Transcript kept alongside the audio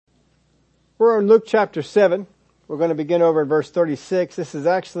We're in Luke chapter 7. We're going to begin over in verse 36. This is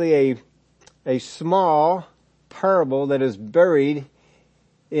actually a small parable that is buried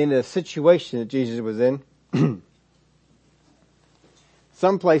in a situation that Jesus was in.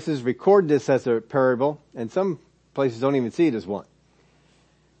 Some places record this as a parable, and some places don't even see it as one.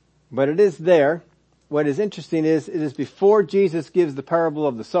 But it is there. What is interesting is, it is before Jesus gives the parable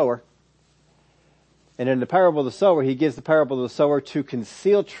of the sower. And in the parable of the sower, he gives the parable of the sower to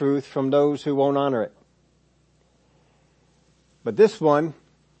conceal truth from those who won't honor it. But this one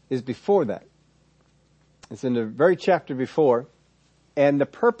is before that. It's in the very chapter before. And the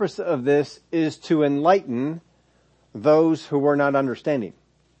purpose of this is to enlighten those who were not understanding.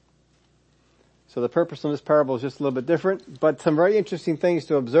 So the purpose of this parable is just a little bit different, but some very interesting things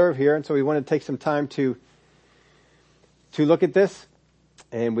to observe here. And so we want to take some time to look at this.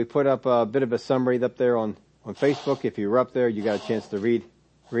 And we put up a bit of a summary up there on Facebook. If you were up there, you got a chance to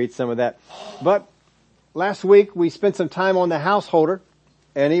read some of that. But last week we spent some time on the householder.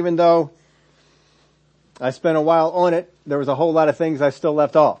 And even though I spent a while on it, there was a whole lot of things I still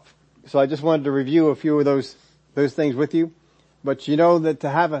left off. So I just wanted to review a few of those things with you. But you know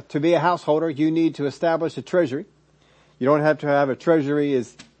that to be a householder, you need to establish a treasury. You don't have to have a treasury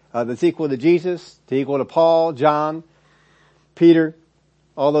that's equal to Jesus, to equal to Paul, John, Peter,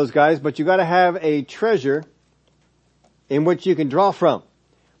 all those guys, but you got to have a treasure in which you can draw from.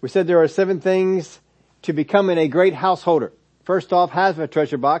 We said there are 7 things to becoming a great householder. First off, have a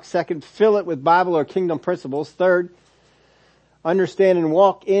treasure box. Second, fill it with Bible or kingdom principles. Third, understand and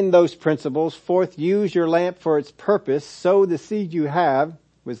walk in those principles. Fourth, use your lamp for its purpose. Sow the seed you have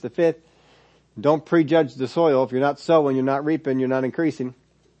was the 5th. Don't prejudge the soil. If you're not sowing, you're not reaping, you're not increasing.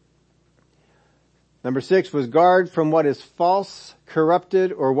 Number 6 was guard from what is false,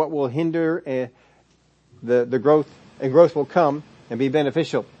 corrupted, or what will hinder the growth, and growth will come and be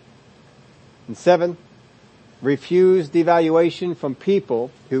beneficial. And 7, refuse devaluation from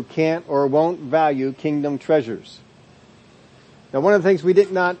people who can't or won't value kingdom treasures. Now, one of the things we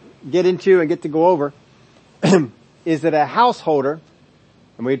did not get into and get to go over is that a householder,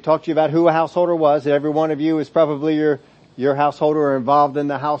 and we talked to you about who a householder was, that every one of you is probably your householder or involved in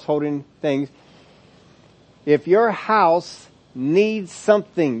the householding things. If your house needs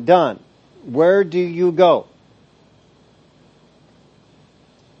something done, where do you go?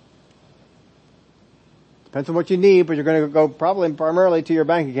 Depends on what you need, but you're going to go probably primarily to your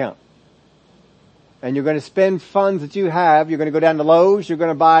bank account. And you're going to spend funds that you have. You're going to go down to Lowe's. You're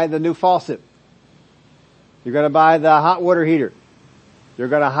going to buy the new faucet. You're going to buy the hot water heater. You're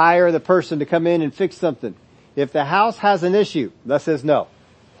going to hire the person to come in and fix something. If the house has an issue, that says no.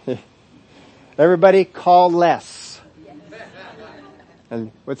 Everybody call Les.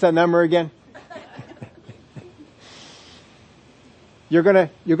 And what's that number again? You're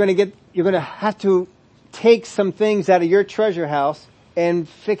gonna have to take some things out of your treasure house and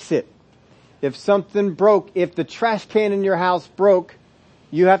fix it. If something broke, if the trash can in your house broke,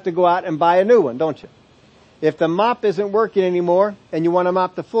 you have to go out and buy a new one, don't you? If the mop isn't working anymore and you want to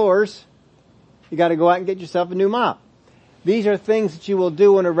mop the floors, you got to go out and get yourself a new mop. These are things that you will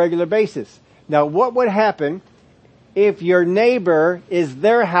do on a regular basis. Now, what would happen if your neighbor is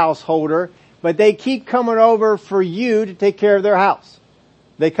their householder, but they keep coming over for you to take care of their house?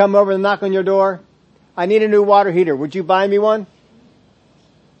 They come over and knock on your door. I need a new water heater. Would you buy me one?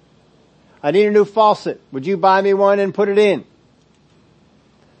 I need a new faucet. Would you buy me one and put it in?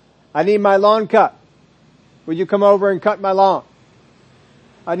 I need my lawn cut. Will you come over and cut my lawn?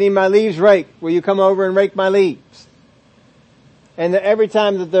 I need my leaves raked. Will you come over and rake my leaves? And every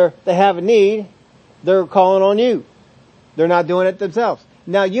time that they have a need, they're calling on you. They're not doing it themselves.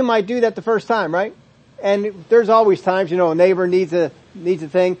 Now, you might do that the first time, right? And there's always times, a neighbor needs a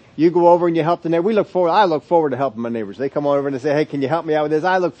thing. You go over and you help the neighbor. I look forward to helping my neighbors. They come over and they say, hey, can you help me out with this?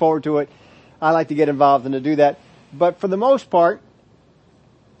 I look forward to it. I like to get involved and to do that. But for the most part,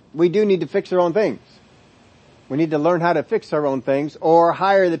 we do need to fix our own things. We need to learn how to fix our own things or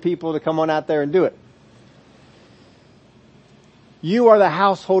hire the people to come on out there and do it. You are the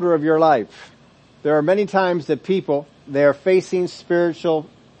householder of your life. There are many times that people, they are facing spiritual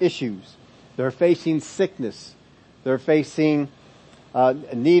issues. They're facing sickness. They're facing a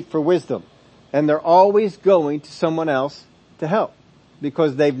need for wisdom. And they're always going to someone else to help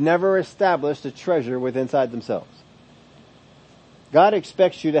because they've never established a treasure within inside themselves. God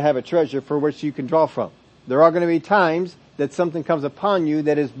expects you to have a treasure for which you can draw from. There are going to be times that something comes upon you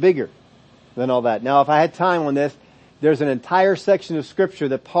that is bigger than all that. Now, if I had time on this, there's an entire section of scripture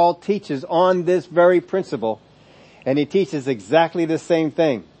that Paul teaches on this very principle, and he teaches exactly the same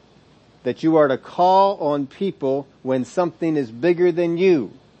thing. That you are to call on people when something is bigger than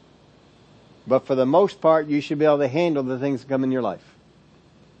you. But for the most part, you should be able to handle the things that come in your life.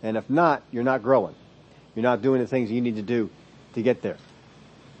 And if not, you're not growing. You're not doing the things you need to do to get there.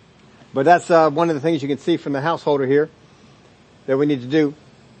 But that's one of the things you can see from the householder here that we need to do.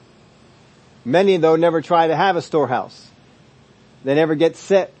 Many, though, never try to have a storehouse. They never get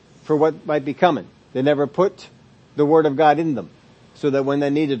set for what might be coming. They never put the Word of God in them so that when they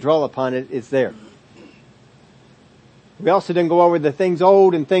need to draw upon it, it's there. We also didn't go over the things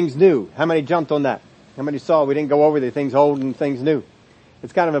old and things new. How many jumped on that? How many saw we didn't go over the things old and things new?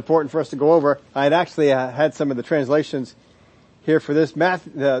 It's kind of important for us to go over. I had actually had some of the translations here for this.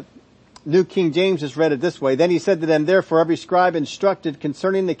 The New King James just read it this way. Then he said to them, therefore every scribe instructed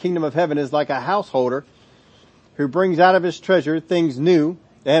concerning the kingdom of heaven is like a householder who brings out of his treasure things new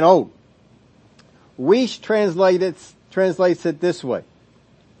and old. Weish translates it this way.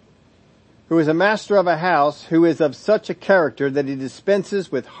 Who is a master of a house, who is of such a character that he dispenses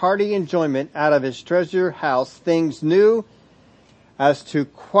with hearty enjoyment out of his treasure house things new as to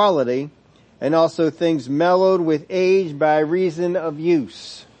quality, and also things mellowed with age by reason of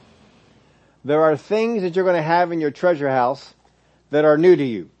use. There are things that you're going to have in your treasure house that are new to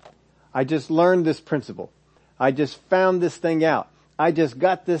you. I just learned this principle. I just found this thing out. I just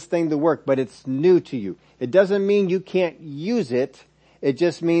got this thing to work, but it's new to you. It doesn't mean you can't use it. It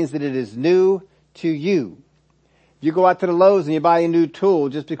just means that it is new to you. If you go out to the Lowe's and you buy a new tool,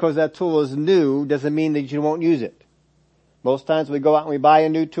 just because that tool is new doesn't mean that you won't use it. Most times we go out and we buy a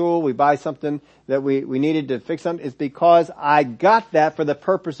new tool, we buy something that we needed to fix something. It's because I got that for the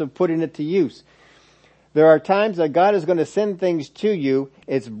purpose of putting it to use. There are times that God is going to send things to you.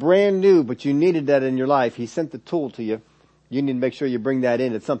 It's brand new, but you needed that in your life. He sent the tool to you. You need to make sure you bring that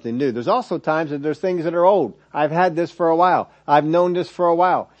in. It's something new. There's also times that there's things that are old. I've had this for a while. I've known this for a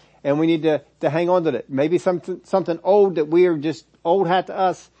while. And we need to hang on to it. Maybe something old that we are just old hat to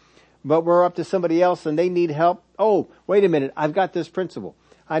us, but we're up to somebody else and they need help. Oh, wait a minute. I've got this principle.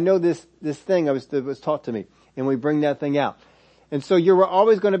 I know this thing that was taught to me. And we bring that thing out. And so you're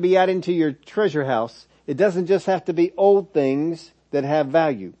always going to be adding to your treasure house. It doesn't just have to be old things that have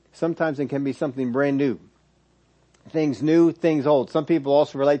value. Sometimes it can be something brand new. Things new, things old. Some people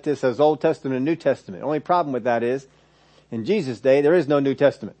also relate this as Old Testament and New Testament. Only problem with that is, in Jesus' day, there is no New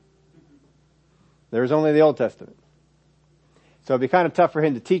Testament. There is only the Old Testament. So it'd be kind of tough for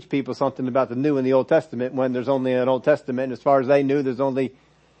him to teach people something about the New and the Old Testament when there's only an Old Testament. And as far as they knew, there's only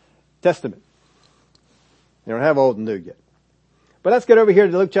Testament. They don't have Old and New yet. But let's get over here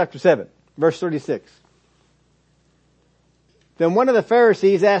to Luke chapter 7, verse 36. Then one of the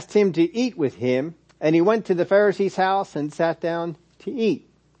Pharisees asked him to eat with him, and he went to the Pharisee's house and sat down to eat.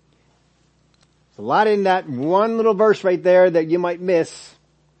 There's a lot in that one little verse right there that you might miss.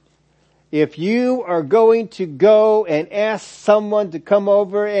 If you are going to go and ask someone to come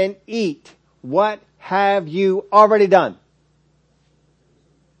over and eat, what have you already done?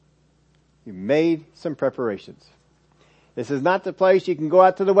 You made some preparations. This is not the place you can go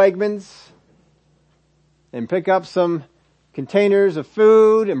out to the Wegmans and pick up some containers of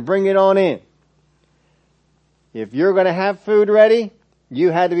food and bring it on in. If you're going to have food ready,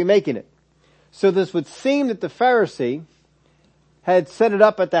 you had to be making it. So this would seem that the Pharisee had set it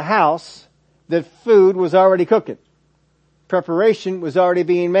up at the house that food was already cooking. Preparation was already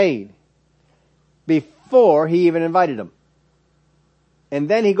being made before he even invited him. And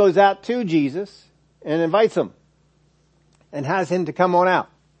then he goes out to Jesus and invites him and has him to come on out.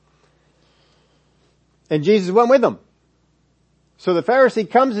 And Jesus went with him. So the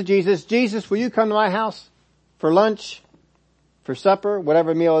Pharisee comes to Jesus. Jesus, will you come to my house for lunch, for supper,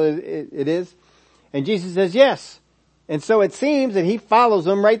 whatever meal it is? And Jesus says yes. And so it seems that he follows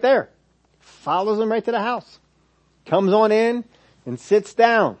him right there. Follows him right to the house. Comes on in and sits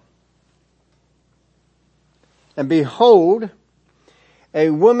down. And behold, a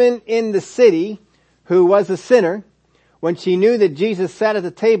woman in the city who was a sinner, when she knew that Jesus sat at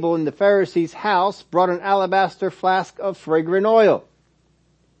the table in the Pharisee's house, brought an alabaster flask of fragrant oil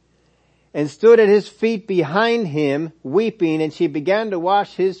and stood at his feet behind him, weeping, and she began to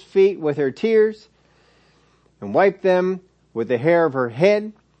wash his feet with her tears and wiped them with the hair of her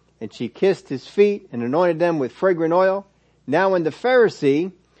head, and she kissed his feet and anointed them with fragrant oil. Now when the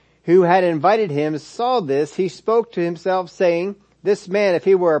Pharisee who had invited him saw this, he spoke to himself, saying, this man, if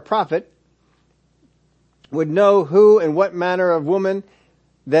he were a prophet, would know who and what manner of woman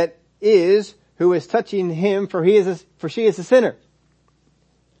that is who is touching him, for she is a sinner.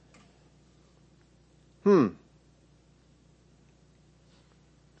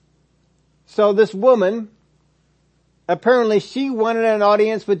 So this woman, apparently she wanted an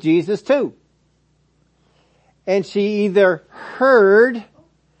audience with Jesus too. And she either heard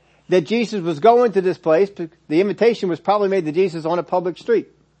that Jesus was going to this place. The invitation was probably made to Jesus on a public street.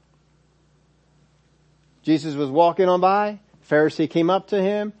 Jesus was walking on by. Pharisee came up to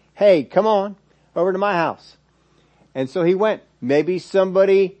him. Hey, come on over to my house. And so he went. Maybe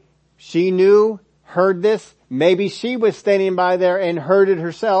somebody she knew heard this. Maybe she was standing by there and heard it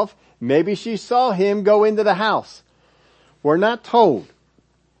herself. Maybe she saw him go into the house. We're not told.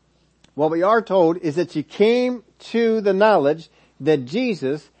 What we are told is that she came to the knowledge that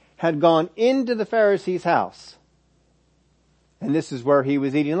Jesus had gone into the Pharisee's house. And this is where he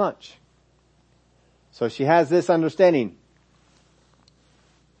was eating lunch. So she has this understanding.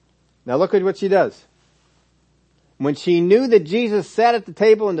 Now look at what she does. When she knew that Jesus sat at the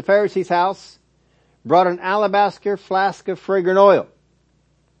table in the Pharisee's house, brought an alabaster flask of fragrant oil,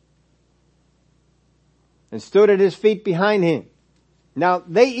 and stood at his feet behind him. Now,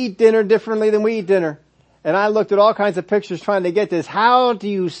 they eat dinner differently than we eat dinner. And I looked at all kinds of pictures trying to get this. How do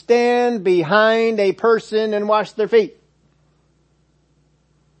you stand behind a person and wash their feet?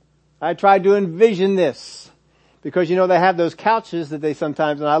 I tried to envision this. Because, you know, they have those couches that they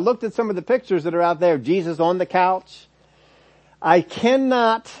sometimes, and I looked at some of the pictures that are out there. Jesus on the couch. I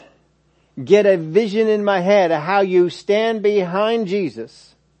cannot get a vision in my head of how you stand behind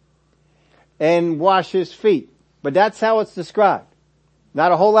Jesus and wash his feet. But that's how it's described.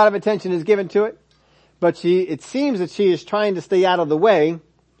 Not a whole lot of attention is given to it. But it seems that she is trying to stay out of the way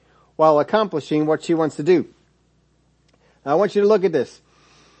while accomplishing what she wants to do. Now I want you to look at this.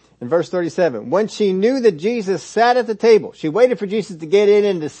 In verse 37, when she knew that Jesus sat at the table, she waited for Jesus to get in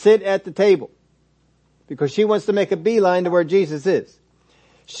and to sit at the table because she wants to make a beeline to where Jesus is.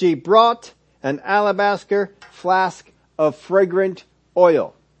 She brought an alabaster flask of fragrant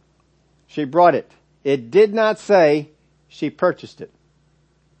oil. She brought it. It did not say she purchased it.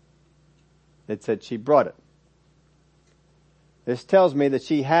 It said she brought it. This tells me that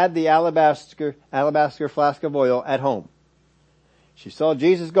she had the alabaster flask of oil at home. She saw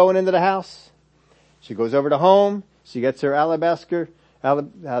Jesus going into the house. She goes over to home. She gets her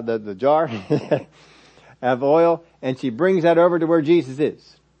the jar of oil, and she brings that over to where Jesus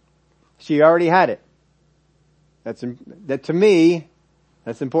is. She already had it. That to me,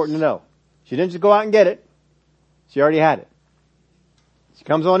 that's important to know. She didn't just go out and get it. She already had it. She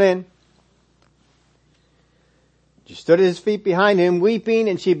comes on in. She stood at his feet behind him, weeping,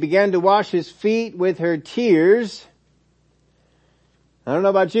 and she began to wash his feet with her tears. I don't know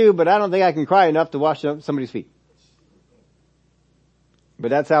about you, but I don't think I can cry enough to wash somebody's feet. But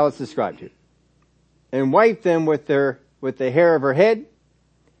that's how it's described here. And wiped them with the hair of her head.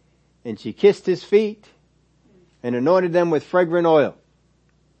 And she kissed his feet and anointed them with fragrant oil.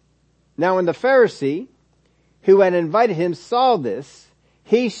 Now when the Pharisee who had invited him saw this,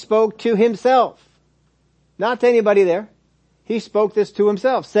 he spoke to himself. Not to anybody there. He spoke this to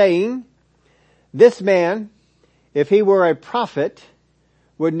himself, saying, this man, if he were a prophet,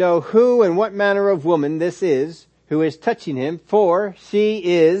 would know who and what manner of woman this is who is touching him, for she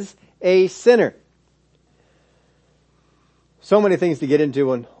is a sinner. So many things to get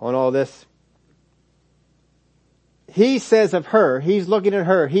into on all this. He says of her, he's looking at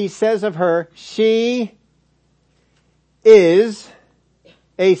her, he says of her, she is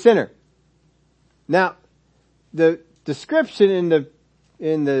a sinner. Now, the description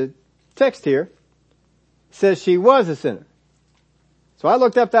in the text here says she was a sinner. So I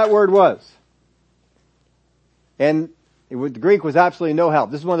looked up that word was. And the Greek was absolutely no help.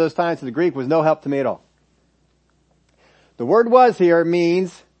 This is one of those times that the Greek was no help to me at all. The word was here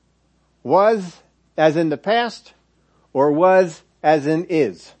means was as in the past or was as in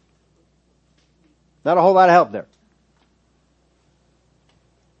is. Not a whole lot of help there.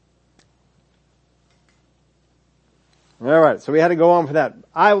 Alright, so we had to go on for that.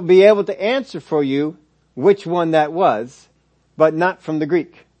 I will be able to answer for you which one that was, but not from the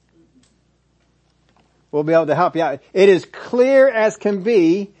Greek. We'll be able to help you out. It is clear as can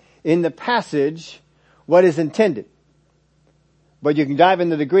be in the passage what is intended. But you can dive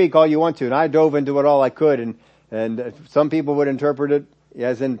into the Greek all you want to, and I dove into it all I could, and some people would interpret it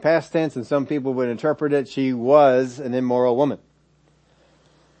as in past tense, and some people would interpret it, she was an immoral woman.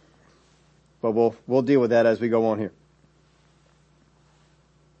 But we'll deal with that as we go on here.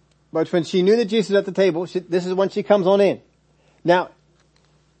 But when she knew that Jesus was at the table, this is when she comes on in. Now,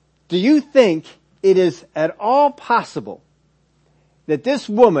 do you think it is at all possible that this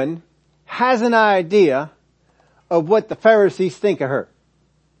woman has an idea of what the Pharisees think of her?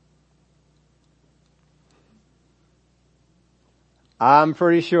 I'm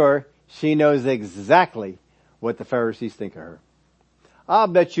pretty sure she knows exactly what the Pharisees think of her. I'll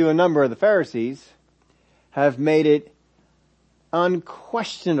bet you a number of the Pharisees have made it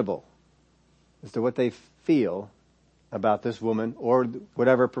unquestionable as to what they feel about this woman or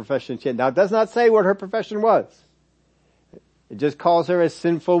whatever profession she had. Now, it does not say what her profession was. It just calls her a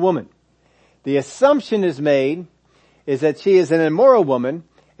sinful woman. The assumption is made is that she is an immoral woman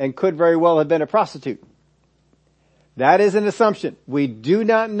and could very well have been a prostitute. That is an assumption. We do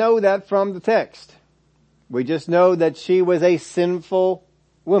not know that from the text. We just know that she was a sinful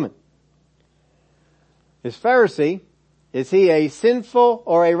woman. This Pharisee, is he a sinful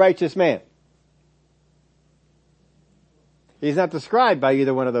or a righteous man? He's not described by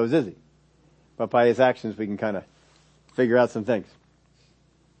either one of those, is he? But by his actions we can kind of figure out some things.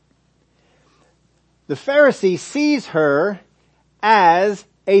 The Pharisee sees her as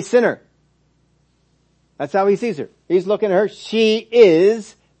a sinner. That's how he sees her. He's looking at her. She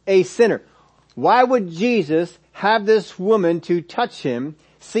is a sinner. Why would Jesus have this woman to touch him,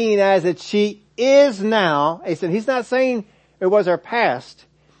 seeing as that she is now a sinner? He's not saying it was her past.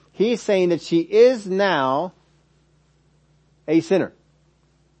 He's saying that she is now a sinner.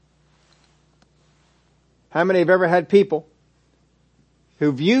 How many have ever had people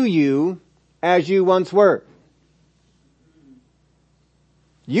who view you as you once were?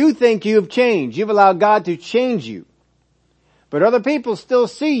 You think you've changed. You've allowed God to change you. But other people still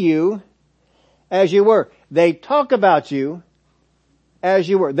see you as you were. They talk about you as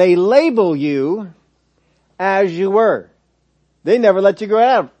you were. They label you as you were. They never let you go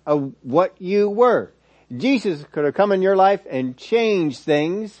out of what you were. Jesus could have come in your life and changed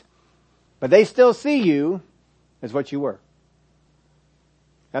things, but they still see you as what you were.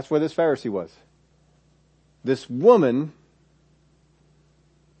 That's where this Pharisee was. This woman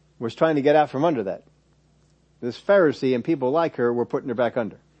was trying to get out from under that. This Pharisee and people like her were putting her back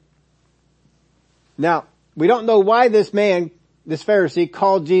under. Now, we don't know why this Pharisee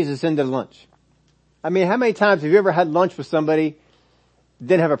called Jesus into lunch. I mean, how many times have you ever had lunch with somebody,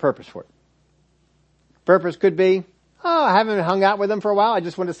 didn't have a purpose for it? Purpose could be, I haven't hung out with them for a while. I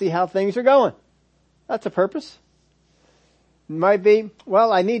just want to see how things are going. That's a purpose. It might be,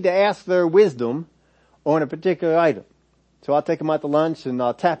 I need to ask their wisdom on a particular item. So I'll take them out to lunch and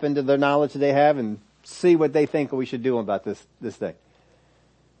I'll tap into their knowledge that they have and see what they think we should do about this thing.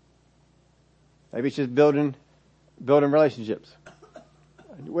 Maybe it's just building relationships.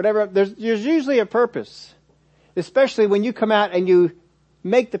 Whatever, there's usually a purpose. Especially when you come out and you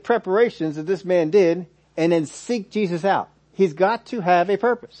make the preparations that this man did and then seek Jesus out. He's got to have a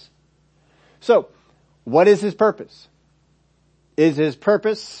purpose. So, what is his purpose? Is his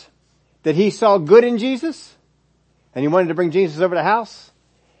purpose that he saw good in Jesus and he wanted to bring Jesus over to the house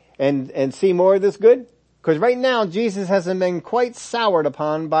and see more of this good? Because right now Jesus hasn't been quite soured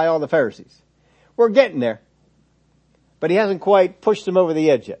upon by all the Pharisees. We're getting there. But he hasn't quite pushed them over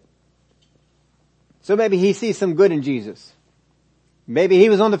the edge yet. So maybe he sees some good in Jesus. Maybe he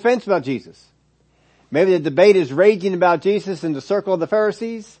was on the fence about Jesus. Maybe the debate is raging about Jesus in the circle of the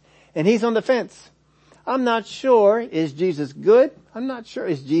Pharisees, and he's on the fence. I'm not sure, is Jesus good? I'm not sure,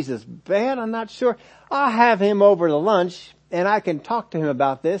 is Jesus bad? I'm not sure. I'll have him over to lunch, and I can talk to him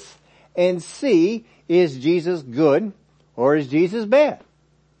about this and see, is Jesus good or is Jesus bad?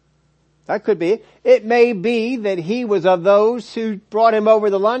 That could be it. It may be that he was of those who brought him over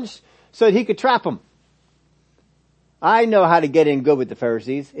to lunch so that he could trap him. I know how to get in good with the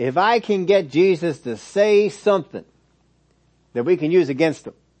Pharisees. If I can get Jesus to say something that we can use against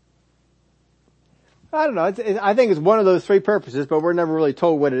him. I don't know. I think it's one of those three purposes, but we're never really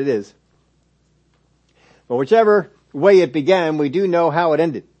told what it is. But whichever way it began, we do know how it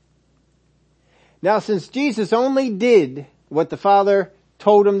ended. Now, since Jesus only did what the Father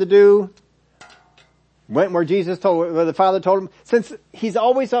told him to do, went where the Father told him, since he's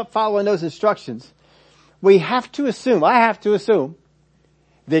always up following those instructions, I have to assume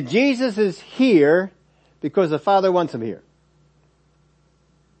that Jesus is here because the Father wants him here.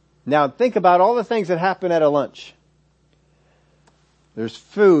 Now think about all the things that happen at a lunch. There's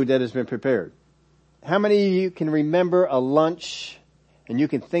food that has been prepared. How many of you can remember a lunch and you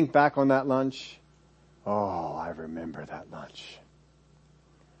can think back on that lunch? Oh, I remember that lunch.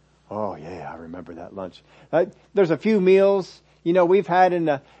 Oh yeah, I remember that lunch. There's a few meals, we've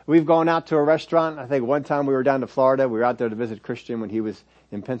had we've gone out to a restaurant. I think one time we were down to Florida. We were out there to visit Christian when he was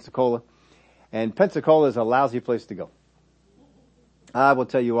in Pensacola. And Pensacola is a lousy place to go. I will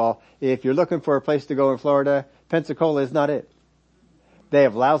tell you all, if you're looking for a place to go in Florida, Pensacola is not it. They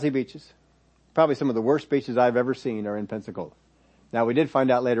have lousy beaches. Probably some of the worst beaches I've ever seen are in Pensacola. Now we did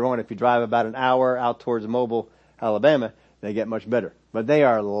find out later on, if you drive about an hour out towards Mobile, Alabama, they get much better. But they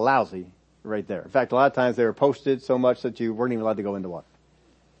are lousy right there. In fact, a lot of times they were posted so much that you weren't even allowed to go into water.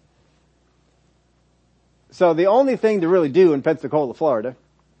 So the only thing to really do in Pensacola, Florida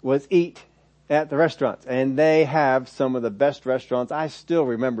was eat at the restaurants. And they have some of the best restaurants. I still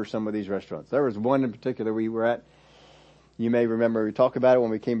remember some of these restaurants. There was one in particular we were at. You may remember we talked about it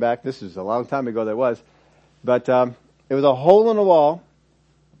when we came back. This was a long time ago there was. But it was a hole in the wall.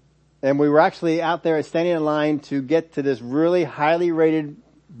 And we were actually out there standing in line to get to this really highly rated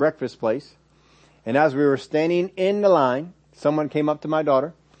breakfast place. And as we were standing in the line, someone came up to my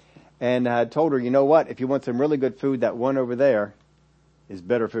daughter and told her, you know what, if you want some really good food, that one over there is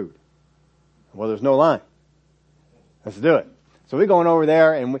better food. Well, there's no line. Let's do it. So we're going over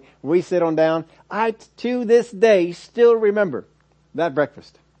there and we sit on down. I, to this day, still remember that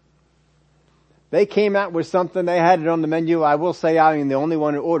breakfast. They came out with something. They had it on the menu. I will say I am the only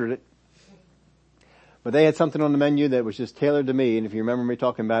one who ordered it. But they had something on the menu that was just tailored to me. And if you remember me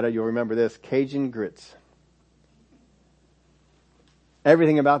talking about it, you'll remember this. Cajun grits.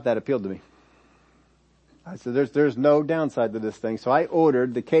 Everything about that appealed to me. I said, there's no downside to this thing. So I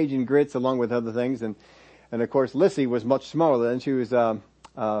ordered the Cajun grits along with other things. And of course, Lissy was much smaller than she was,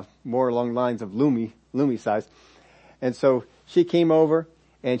 more along the lines of Lumi size. And so she came over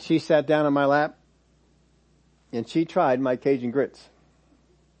and she sat down on my lap and she tried my Cajun grits.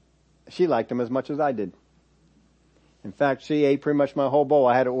 She liked them as much as I did. In fact, she ate pretty much my whole bowl.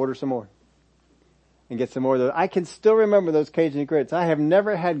 I had to order some more and get some more of those. I can still remember those Cajun grits. I have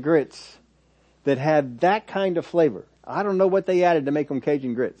never had grits that had that kind of flavor. I don't know what they added to make them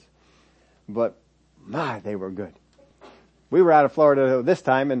Cajun grits, but my, they were good. We were out of Florida this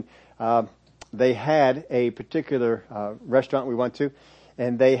time and, they had a particular, restaurant we went to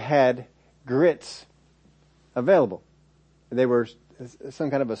and they had grits available. They were some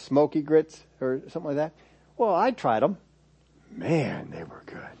kind of a smoky grits or something like that. Well, I tried them. Man, they were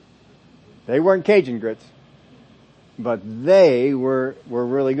good. They weren't Cajun grits, but they were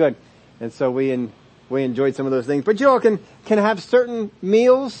really good. And so we enjoyed some of those things. But you all can have certain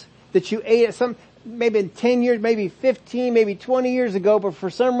meals that you ate at maybe 10 years, maybe 15, maybe 20 years ago, but for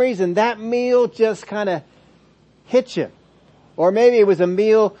some reason that meal just kind of hit you. Or maybe it was a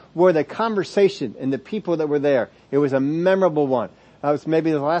meal where the conversation and the people that were there, it was a memorable one. That was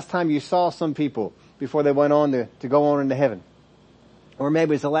maybe the last time you saw some people before they went on to go on into heaven. Or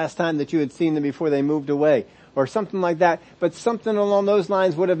maybe it's the last time that you had seen them before they moved away. Or something like that. But something along those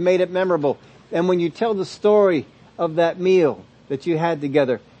lines would have made it memorable. And when you tell the story of that meal that you had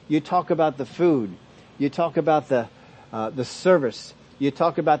together, you talk about the food. You talk about the service. You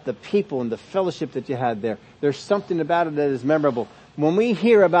talk about the people and the fellowship that you had there. There's something about it that is memorable. When we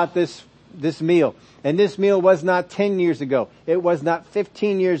hear about this meal, and this meal was not 10 years ago. It was not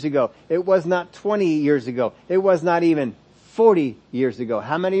 15 years ago. It was not 20 years ago. It was not even 40 years ago.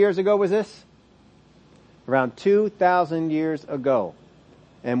 How many years ago was this? Around 2,000 years ago.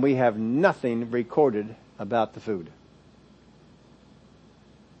 And we have nothing recorded about the food.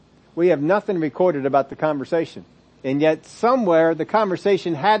 We have nothing recorded about the conversation. And yet somewhere the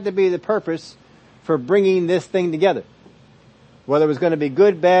conversation had to be the purpose for bringing this thing together. Whether it was going to be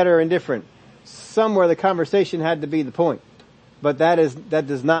good, bad, or indifferent. Somewhere the conversation had to be the point. But that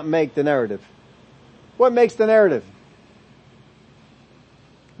does not make the narrative. What makes the narrative?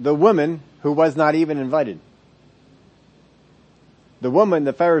 The woman who was not even invited. The woman,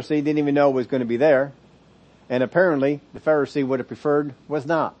 the Pharisee, didn't even know was going to be there. And apparently, the Pharisee would have preferred was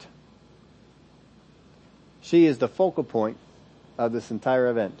not. She is the focal point of this entire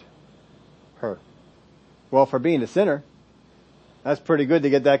event. Her. Well, for being a sinner, that's pretty good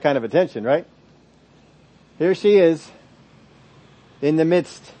to get that kind of attention, right? Here she is in the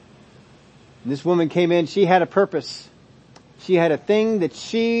midst. And this woman came in. She had a purpose. She had a thing that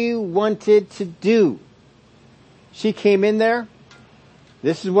she wanted to do. She came in there.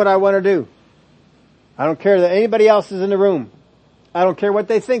 This is what I want to do. I don't care that anybody else is in the room. I don't care what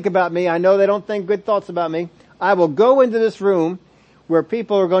they think about me. I know they don't think good thoughts about me. I will go into this room where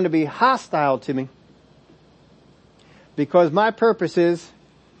people are going to be hostile to me. Because my purpose is,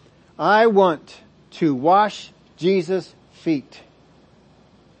 I want to wash Jesus' feet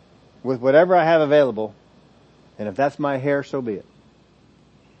with whatever I have available. And if that's my hair, so be it.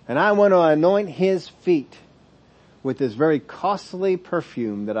 And I want to anoint his feet with this very costly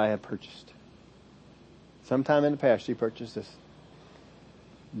perfume that I have purchased. Sometime in the past, she purchased this.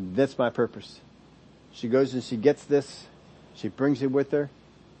 That's my purpose. She goes and she gets this. She brings it with her.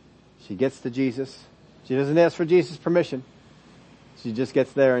 She gets to Jesus. She doesn't ask for Jesus' permission. She just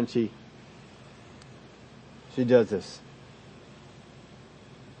gets there and she does this.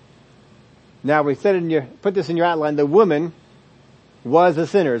 Now we said put this in your outline, the woman was a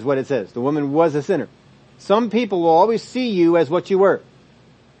sinner is what it says. The woman was a sinner. Some people will always see you as what you were.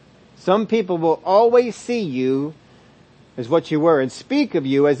 Some people will always see you as what you were and speak of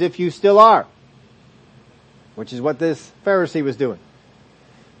you as if you still are, which is what this Pharisee was doing.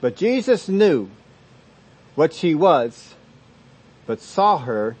 But Jesus knew what she was, but saw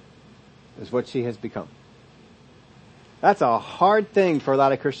her as what she has become. That's a hard thing for a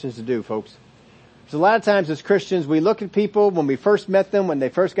lot of Christians to do, folks. So a lot of times as Christians, we look at people when we first met them, when they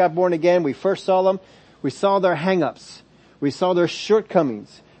first got born again, we first saw them, we saw their hang-ups, we saw their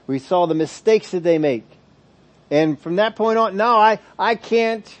shortcomings, we saw the mistakes that they make. And from that point on, no, I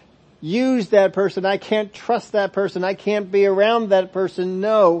can't use that person, I can't trust that person, I can't be around that person,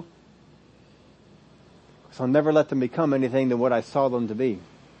 no. So I'll never let them become anything than what I saw them to be.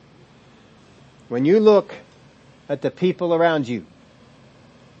 When you look at the people around you,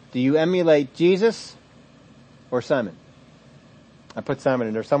 do you emulate Jesus or Simon? I put Simon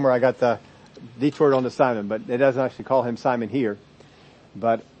in there somewhere. I got the detoured on to Simon, but it doesn't actually call him Simon here.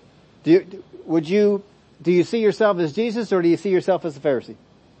 But do you see yourself as Jesus or do you see yourself as a Pharisee?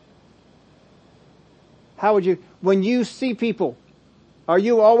 How would you, when you see people, are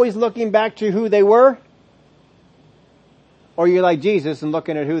you always looking back to who they were? Or are you like Jesus and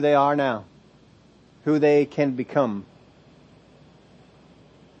looking at who they are now? Who they can become?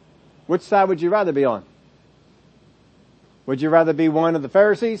 Which side would you rather be on? Would you rather be one of the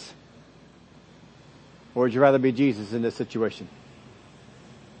Pharisees? Or would you rather be Jesus in this situation?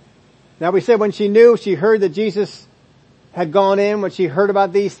 Now we said when she knew, she heard that Jesus had gone in, when she heard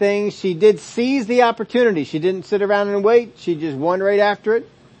about these things, she did seize the opportunity. She didn't sit around and wait. She just went right after it.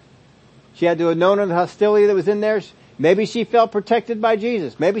 She had to have known of the hostility that was in there. Maybe she felt protected by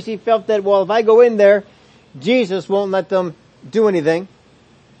Jesus. Maybe she felt that, well, if I go in there, Jesus won't let them do anything.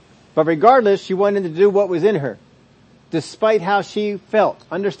 But regardless, she wanted to do what was in her, despite how she felt.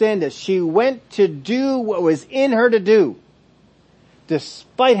 Understand this. She went to do what was in her to do,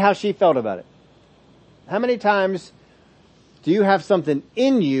 despite how she felt about it. How many times do you have something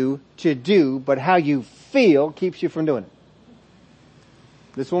in you to do, but how you feel keeps you from doing it?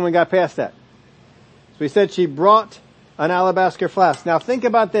 This woman got past that. So we said she brought an alabaster flask. Now think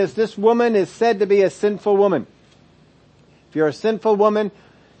about this. This woman is said to be a sinful woman. If you're a sinful woman,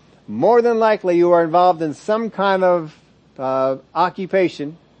 more than likely you are involved in some kind of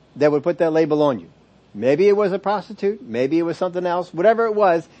occupation that would put that label on you. Maybe it was a prostitute. Maybe it was something else. Whatever it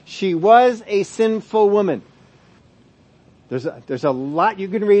was, she was a sinful woman. There's a lot you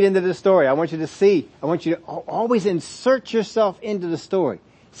can read into the story. I want you to see. I want you to always insert yourself into the story.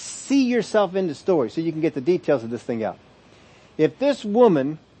 See yourself in the story so you can get the details of this thing out. If this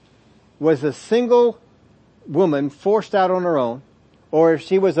woman was a single woman forced out on her own, or if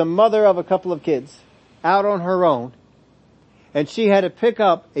she was a mother of a couple of kids out on her own, and she had to pick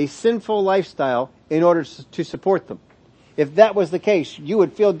up a sinful lifestyle in order to support them. If that was the case, you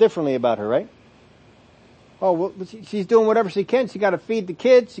would feel differently about her, right? Oh, well, she's doing whatever she can. She got to feed the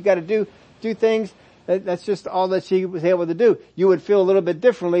kids. She got to do things. That's just all that she was able to do. You would feel a little bit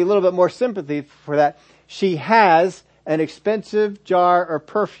differently, a little bit more sympathy for that. She has an expensive jar of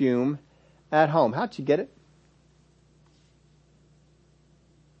perfume at home. How'd she get it?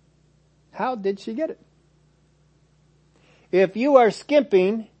 How did she get it? If you are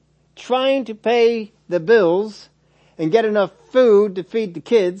skimping, trying to pay the bills and get enough food to feed the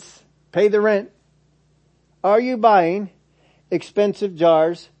kids, pay the rent, are you buying expensive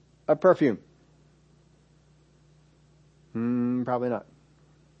jars of perfume? Probably not.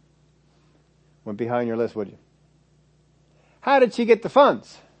 Wouldn't be high on your list, would you? How did she get the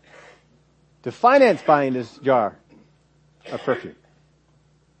funds to finance buying this jar of perfume?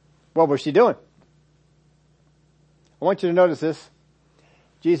 What was she doing? I want you to notice this.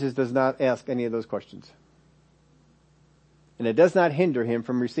 Jesus does not ask any of those questions. And it does not hinder him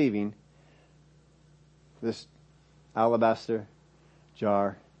from receiving this alabaster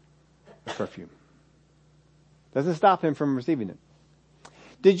jar of perfume. Doesn't stop him from receiving it.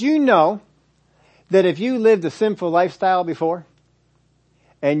 Did you know that if you lived a sinful lifestyle before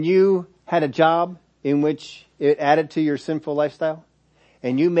and you had a job in which it added to your sinful lifestyle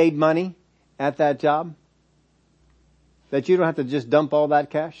and you made money at that job, that you don't have to just dump all that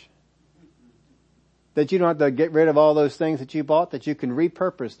cash? That you don't have to get rid of all those things that you bought, that you can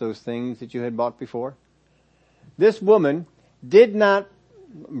repurpose those things that you had bought before? This woman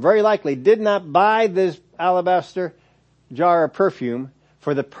very likely did not buy this alabaster jar of perfume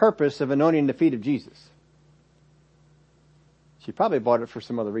for the purpose of anointing the feet of Jesus. She probably bought it for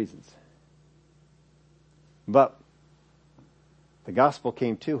some other reasons. But the gospel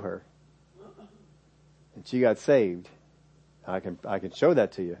came to her and she got saved. I can show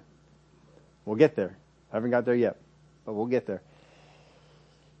that to you. We'll get there. I haven't got there yet, but we'll get there.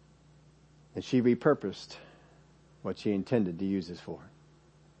 And she repurposed what she intended to use this for.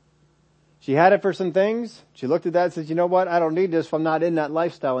 She had it for some things. She looked at that and said, you know what? I don't need this if I'm not in that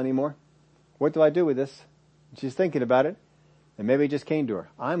lifestyle anymore. What do I do with this? And she's thinking about it. And maybe it just came to her.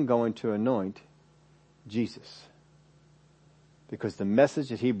 I'm going to anoint Jesus. Because the message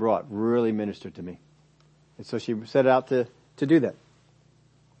that he brought really ministered to me. And so she set out to do that.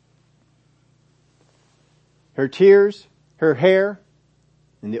 Her tears, her hair,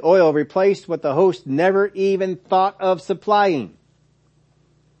 and the oil replaced what the host never even thought of supplying.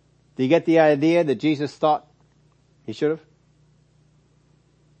 Do you get the idea that Jesus thought he should have?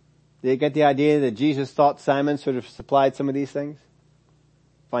 Do you get the idea that Jesus thought Simon should have supplied some of these things?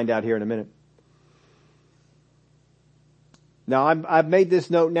 Find out here in a minute. Now, I've made this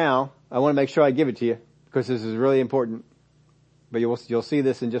note now. I want to make sure I give it to you because this is really important. But you'll see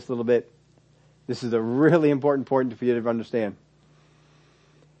this in just a little bit. This is a really important point for you to understand.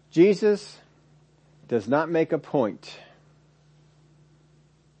 Jesus does not make a point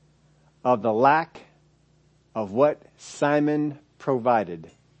of the lack of what Simon provided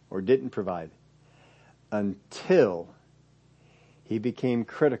or didn't provide until he became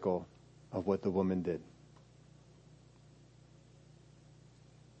critical of what the woman did.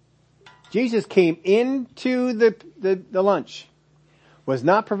 Jesus came into the lunch, was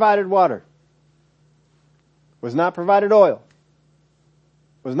not provided water, was not provided oil,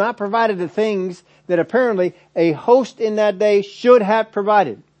 was not provided the things that apparently a host in that day should have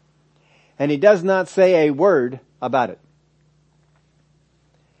provided. And he does not say a word about it.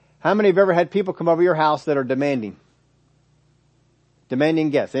 How many have ever had people come over your house that are demanding? Demanding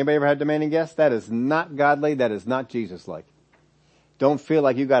guests. Anybody ever had demanding guests? That is not godly. That is not Jesus-like. Don't feel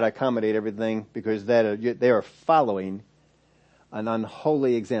like you got to accommodate everything because they are following an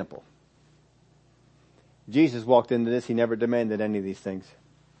unholy example. Jesus walked into this. He never demanded any of these things.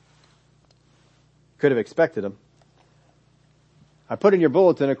 Could have expected them. I put in your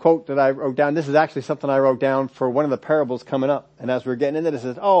bulletin a quote that I wrote down. This is actually something I wrote down for one of the parables coming up. And as we're getting into this, it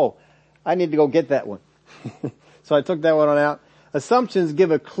says, oh, I need to go get that one. So I took that one on out. Assumptions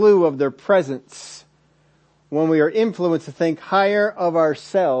give a clue of their presence when we are influenced to think higher of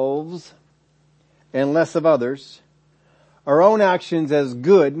ourselves and less of others. Our own actions as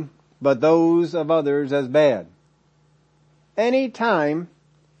good, but those of others as bad. Anytime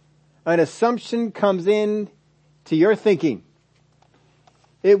an assumption comes in to your thinking,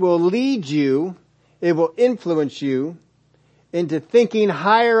 it will lead you, it will influence you into thinking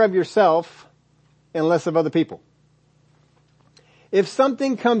higher of yourself and less of other people. If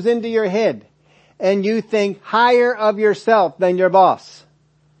something comes into your head and you think higher of yourself than your boss,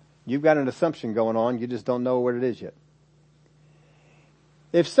 you've got an assumption going on, you just don't know what it is yet.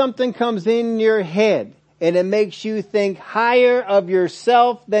 If something comes in your head and it makes you think higher of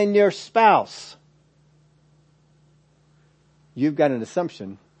yourself than your spouse, you've got an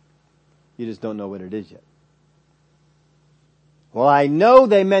assumption. You just don't know what it is yet. Well, I know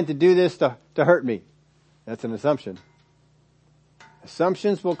they meant to do this to hurt me. That's an assumption.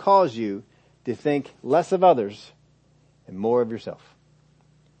 Assumptions will cause you to think less of others and more of yourself.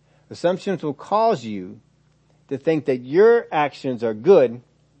 Assumptions will cause you to think that your actions are good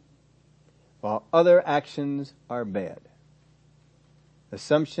while other actions are bad.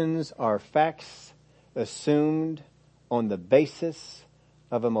 Assumptions are facts assumed on the basis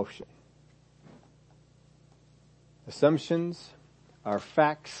of emotion. Assumptions are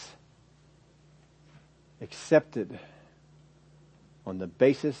facts accepted on the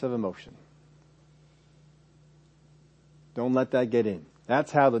basis of emotion. Don't let that get in.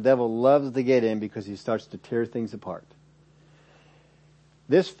 That's how the devil loves to get in, because he starts to tear things apart.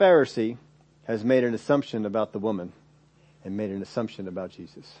 This Pharisee has made an assumption about the woman and made an assumption about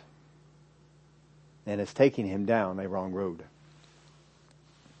Jesus. And it's taking him down a wrong road.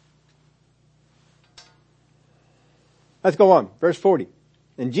 Let's go on. Verse 40.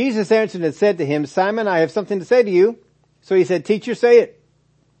 And Jesus answered and said to him, Simon, I have something to say to you. So he said, Teacher, say it.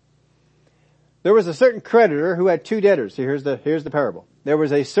 There was a certain creditor who had two debtors. So here's the parable. There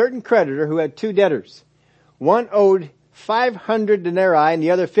was a certain creditor who had two debtors. One owed 500 denarii and the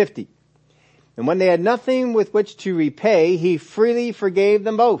other 50. And when they had nothing with which to repay, he freely forgave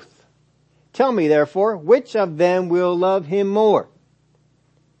them both. Tell me, therefore, which of them will love him more?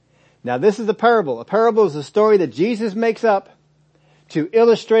 Now this is a parable. A parable is a story that Jesus makes up to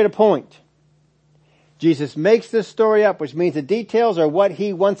illustrate a point. Jesus makes this story up, which means the details are what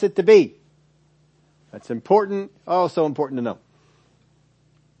he wants it to be. That's important, also important to know.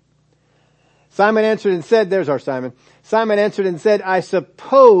 Simon answered and said, there's our Simon. Simon answered and said, I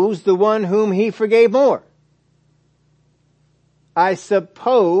suppose the one whom he forgave more. I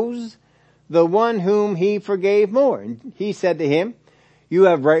suppose the one whom he forgave more. And he said to him, you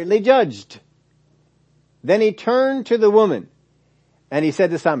have rightly judged. Then he turned to the woman and he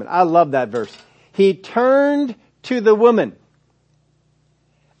said to Simon, I love that verse. He turned to the woman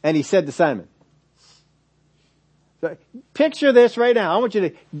and he said to Simon. So picture this right now. I want you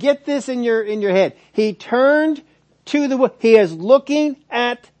to get this in your head. He turned to the woman. He is looking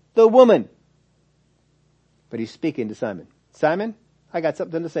at the woman. But he's speaking to Simon. Simon, I got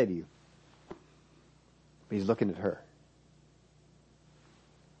something to say to you. But he's looking at her.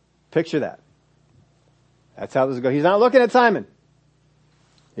 Picture that. That's how this is going. He's not looking at Simon.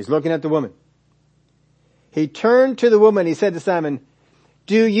 He's looking at the woman. He turned to the woman. He said to Simon,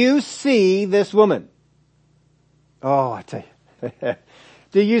 do you see this woman? Oh, I tell you.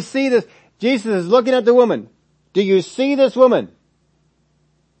 Do you see this? Jesus is looking at the woman. Do you see this woman?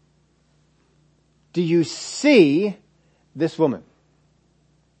 Do you see this woman?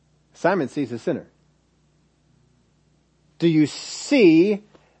 Simon sees a sinner. Do you see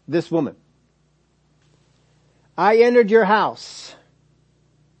this woman? I entered your house.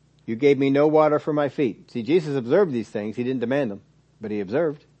 You gave me no water for my feet. See, Jesus observed these things. He didn't demand them, but he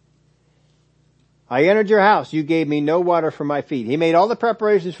observed. I entered your house. You gave me no water for my feet. He made all the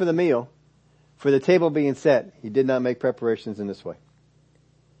preparations for the meal, for the table being set. He did not make preparations in this way.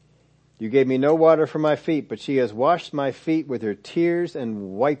 You gave me no water for my feet, but she has washed my feet with her tears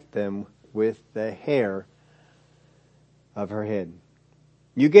and wiped them with the hair of her head.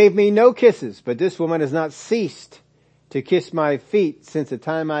 You gave me no kisses, but this woman has not ceased to kiss my feet since the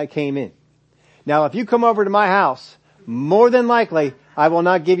time I came in. Now, if you come over to my house, more than likely, I will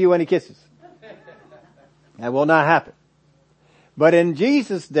not give you any kisses. That will not happen. But in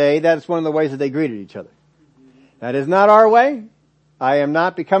Jesus' day, that's one of the ways that they greeted each other. That is not our way. I am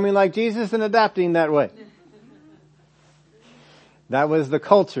not becoming like Jesus and adapting that way. That was the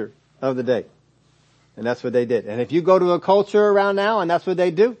culture of the day. And that's what they did. And if you go to a culture around now and that's what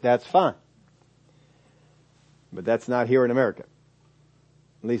they do, that's fine. But that's not here in America.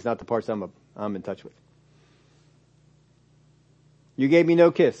 At least not the parts I'm in touch with. You gave me no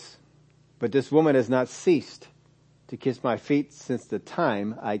kiss, but this woman has not ceased to kiss my feet since the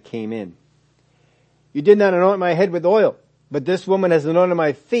time I came in. You did not anoint my head with oil, but this woman has anointed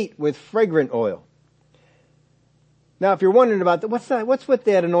my feet with fragrant oil. Now, if you're wondering about that, what's with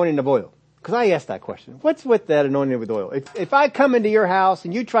that anointing of oil? Because I asked that question. What's with that anointing with oil? If I come into your house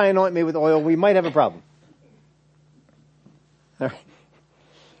and you try and anoint me with oil, we might have a problem. All right.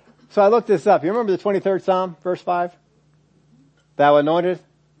 So I looked this up. You remember the 23rd Psalm, verse 5? Thou anointest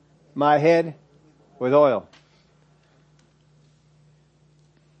my head with oil.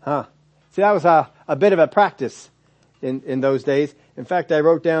 Huh. See, that was a bit of a practice in those days. In fact, I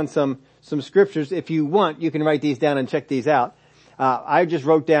wrote down some scriptures. If you want, you can write these down and check these out. I just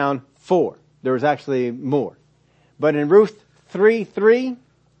wrote down 4. There was actually more. But in Ruth 3:3,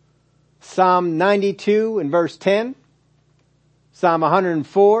 Psalm 92 in verse 10, Psalm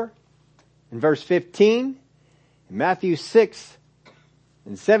 104 in verse 15, in Matthew 6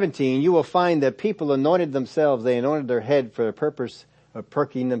 and 17, you will find that people anointed themselves. They anointed their head for the purpose of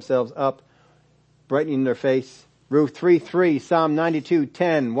perking themselves up, brightening their face. Ruth 3:3, Psalm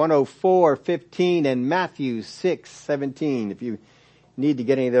 92:10, 104:15, and Matthew 6:17. If you need to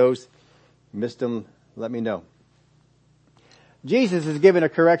get any of those, missed them, let me know. Jesus is giving a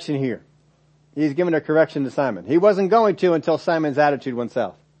correction here. He's giving a correction to Simon. He wasn't going to until Simon's attitude went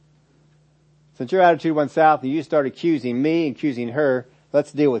south. Since your attitude went south and you start accusing me and accusing her,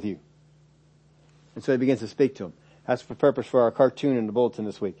 let's deal with you. And so he begins to speak to him. That's the purpose for our cartoon in the bulletin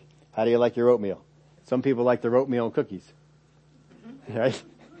this week. How do you like your oatmeal? Some people like their oatmeal and cookies. Right?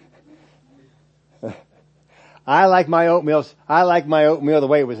 I like my oatmeal the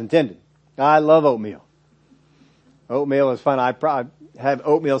way it was intended. I love oatmeal. Oatmeal is fun. I probably have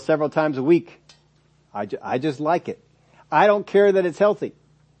oatmeal several times a week. I just like it. I don't care that it's healthy.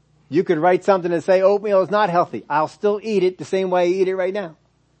 You could write something and say oatmeal is not healthy. I'll still eat it the same way I eat it right now.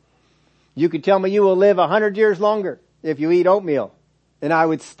 You could tell me you will live 100 years longer if you eat oatmeal, and I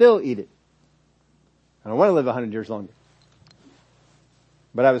would still eat it. I don't want to live 100 years longer.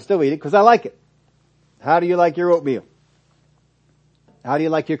 But I would still eat it because I like it. How do you like your oatmeal? How do you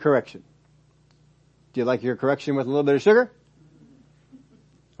like your correction? Do you like your correction with a little bit of sugar?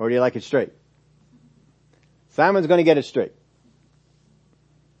 Or do you like it straight? Simon's going to get it straight.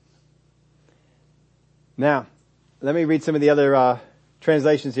 Now, let me read some of the other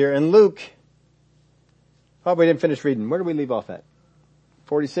translations here. In Luke, we didn't finish reading. Where did we leave off at?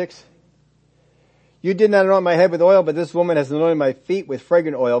 46? You did not anoint my head with oil, but this woman has anointed my feet with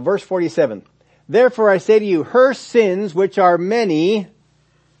fragrant oil. Verse 47. Therefore I say to you, her sins, which are many,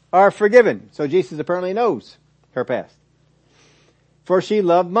 are forgiven. So Jesus apparently knows her past. For she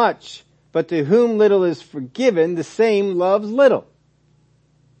loved much, but to whom little is forgiven, the same loves little.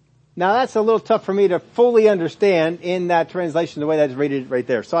 Now that's a little tough for me to fully understand in that translation, the way that's rated right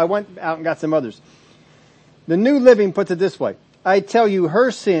there. So I went out and got some others. The New Living puts it this way. I tell you,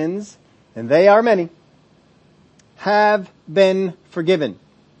 her sins, and they are many, have been forgiven.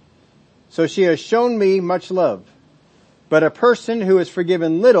 So she has shown me much love. But a person who is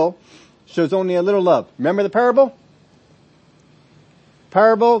forgiven little shows only a little love. Remember the parable?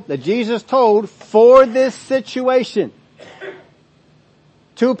 Parable that Jesus told for this situation.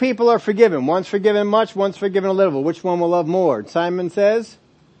 Two people are forgiven. One's forgiven much, one's forgiven a little. Which one will love more? Simon says,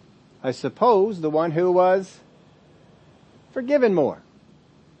 I suppose the one who was forgiven more.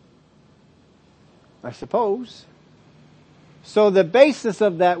 I suppose. So the basis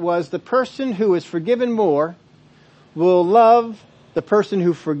of that was the person who is forgiven more will love the person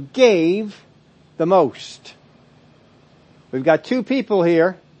who forgave the most. We've got two people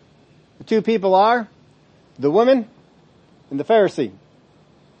here. The two people are the woman and the Pharisee.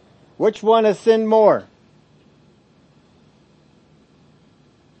 Which one has sinned more?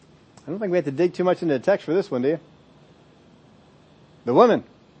 I don't think we have to dig too much into the text for this one, do you? The woman.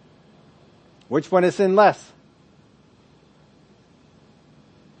 Which one has sinned less?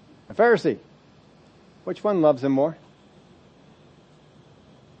 The Pharisee. Which one loves him more?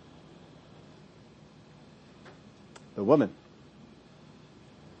 The woman.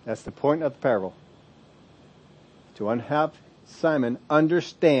 That's the point of the parable. To have Simon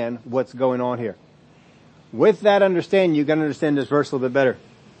understand what's going on here. With that understanding, you can understand this verse a little bit better.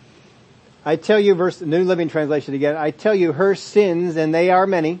 I tell you, verse, New Living Translation again, I tell you her sins, and they are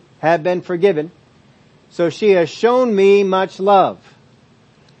many, have been forgiven. So she has shown me much love.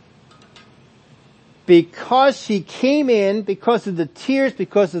 Because she came in, because of the tears,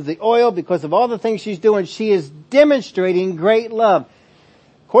 because of the oil, because of all the things she's doing, she is demonstrating great love.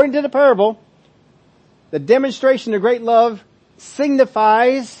 According to the parable, the demonstration of great love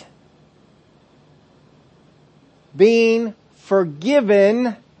signifies being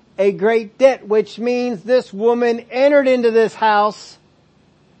forgiven a great debt, which means this woman entered into this house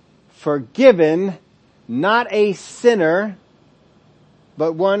forgiven, not a sinner,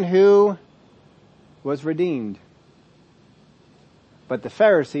 but one who was redeemed. But the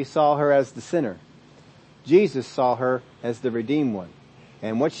Pharisee saw her as the sinner. Jesus saw her as the redeemed one.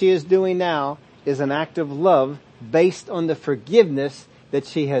 And what she is doing now is an act of love based on the forgiveness that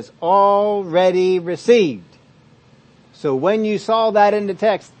she has already received. So when you saw that in the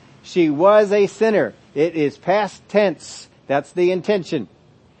text, she was a sinner. It is past tense. That's the intention.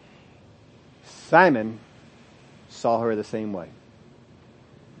 Simon saw her the same way.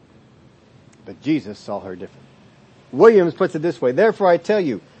 But Jesus saw her different. Williams puts it this way. Therefore I tell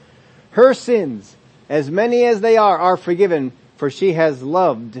you, her sins, as many as they are forgiven, for she has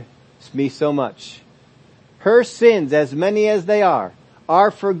loved me so much. Her sins, as many as they are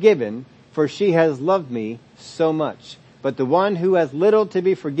forgiven, for she has loved me so much. But the one who has little to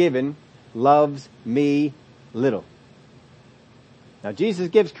be forgiven loves me little. Now Jesus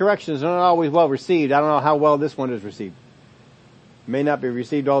gives corrections, not always well received. I don't know how well this one is received. It may not be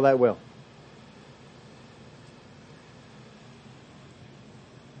received all that well.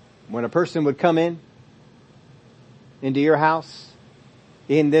 When a person would come into your house,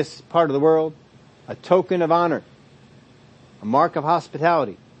 in this part of the world, a token of honor, a mark of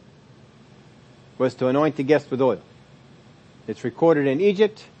hospitality, was to anoint the guest with oil. It's recorded in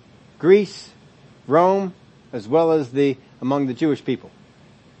Egypt, Greece, Rome, as well as among the Jewish people.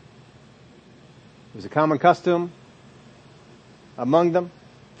 It was a common custom among them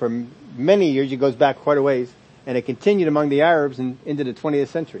for many years. It goes back quite a ways, and it continued among the Arabs into the 20th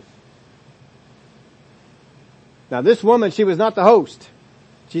century. Now this woman, she was not the host.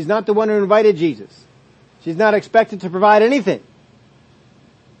 She's not the one who invited Jesus. She's not expected to provide anything.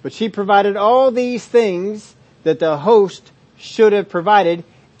 But she provided all these things that the host should have provided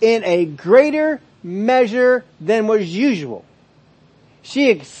in a greater measure than was usual. She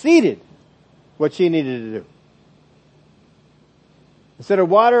exceeded what she needed to do. Instead of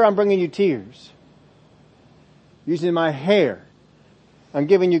water, I'm bringing you tears. Using my hair, I'm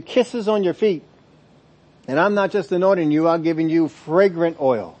giving you kisses on your feet. And I'm not just anointing you, I'm giving you fragrant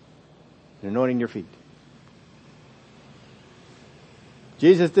oil and anointing your feet.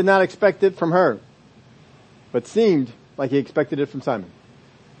 Jesus did not expect it from her, but seemed like he expected it from Simon.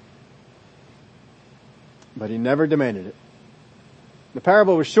 But he never demanded it. The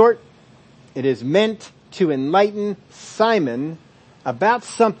parable was short. It is meant to enlighten Simon about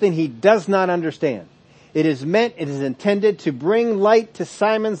something he does not understand. It is intended to bring light to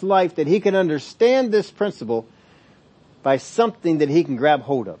Simon's life that he can understand this principle by something that he can grab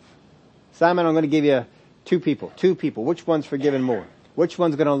hold of. Simon, I'm going to give you two people. Which one's forgiven more? Which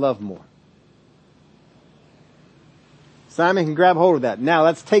one's going to love more? Simon can grab hold of that. Now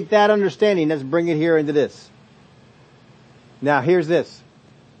let's take that understanding, let's bring it here into this. Now here's this.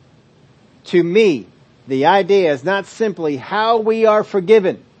 To me, the idea is not simply how we are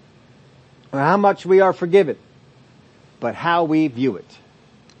forgiven, or how much we are forgiven, but how we view it.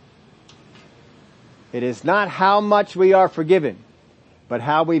 It is not how much we are forgiven, but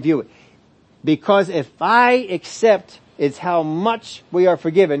how we view it. Because if I accept it's how much we are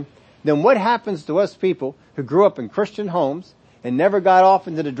forgiven, then what happens to us people who grew up in Christian homes and never got off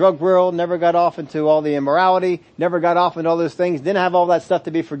into the drug world, never got off into all the immorality, never got off into all those things, didn't have all that stuff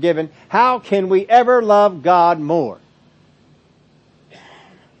to be forgiven? How can we ever love God more?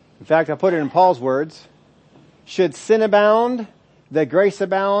 In fact, I put it in Paul's words, should sin abound, that grace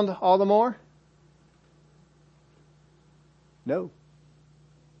abound all the more? No.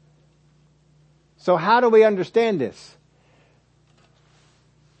 So how do we understand this?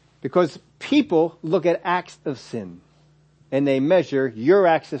 Because people look at acts of sin and they measure your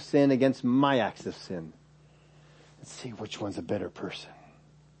acts of sin against my acts of sin. Let's see which one's a better person.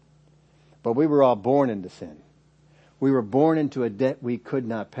 But we were all born into sin. We were born into a debt we could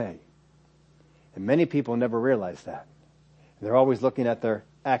not pay. And many people never realize that. They're always looking at their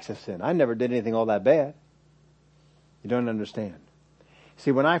acts of sin. I never did anything all that bad. You don't understand. See,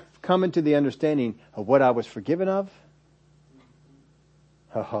 when I come into the understanding of what I was forgiven of,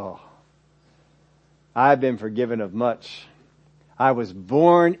 I've been forgiven of much. I was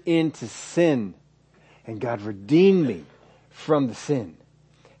born into sin, and God redeemed me from the sin.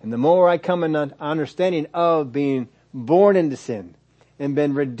 And the more I come in understanding of being born into sin and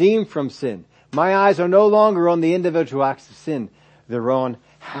been redeemed from sin, my eyes are no longer on the individual acts of sin. They're on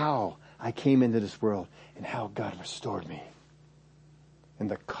how I came into this world and how God restored me. And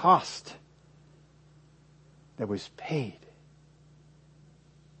the cost that was paid.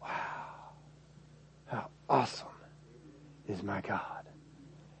 Wow. How awesome is my God.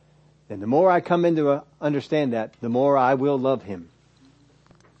 And the more I come into understand that, the more I will love Him.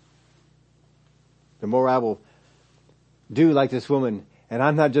 The more I will do like this woman. And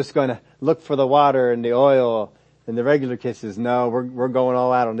I'm not just going to look for the water and the oil and the regular kisses. No, we're going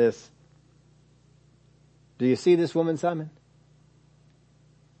all out on this. Do you see this woman, Simon?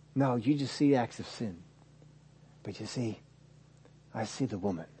 No, you just see acts of sin. But you see, I see the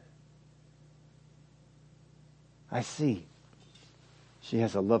woman. I see she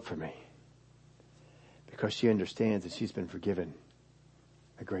has a love for me because she understands that she's been forgiven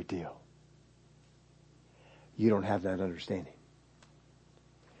a great deal. You don't have that understanding.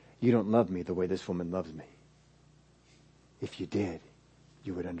 You don't love me the way this woman loves me. If you did,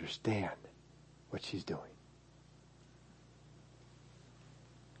 you would understand what she's doing.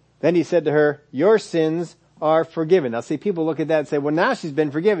 Then he said to her, your sins are forgiven. Now see, people look at that and say, well, now she's been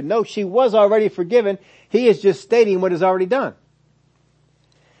forgiven. No, she was already forgiven. He is just stating what is already done.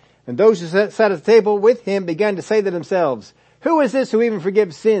 And those who sat at the table with him began to say to themselves, who is this who even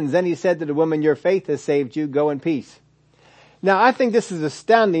forgives sins? Then he said to the woman, your faith has saved you. Go in peace. Now, I think this is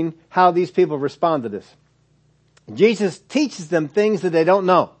astounding how these people respond to this. Jesus teaches them things that they don't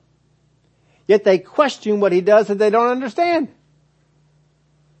know. Yet they question what he does that they don't understand.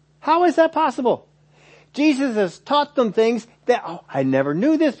 How is that possible? Jesus has taught them things that, I never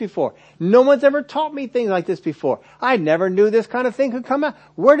knew this before. No one's ever taught me things like this before. I never knew this kind of thing could come out.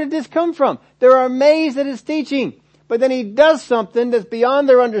 Where did this come from? They're amazed at his teaching. But then he does something that's beyond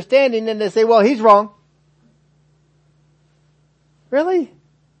their understanding and they say, well, he's wrong. Really?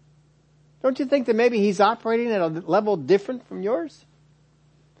 Don't you think that maybe he's operating at a level different from yours?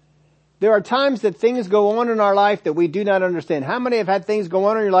 There are times that things go on in our life that we do not understand. How many have had things go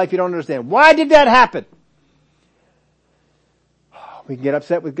on in your life you don't understand? Why did that happen? We can get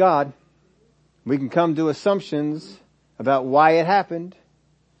upset with God. We can come to assumptions about why it happened.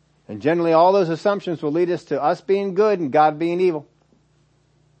 And generally all those assumptions will lead us to us being good and God being evil.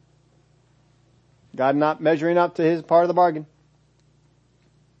 God not measuring up to his part of the bargain.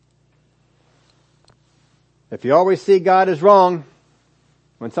 If you always see God as wrong,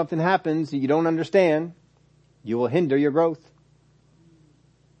 when something happens that you don't understand, you will hinder your growth.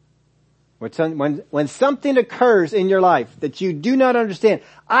 When something occurs in your life that you do not understand,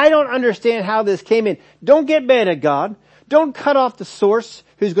 I don't understand how this came in. Don't get mad at God. Don't cut off the source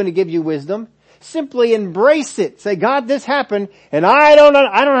who's going to give you wisdom. Simply embrace it. Say, God, this happened, and I don't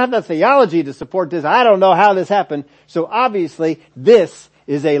have the theology to support this. I don't know how this happened. So obviously, this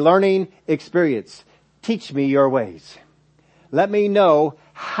is a learning experience. teach me your ways. Let me know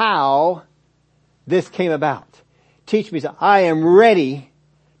how this came about. Teach me. I am ready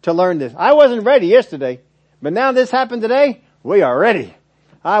to learn this. I wasn't ready yesterday, but now this happened today. We are ready.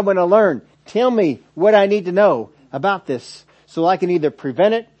 I want to learn. Tell me what I need to know about this so I can either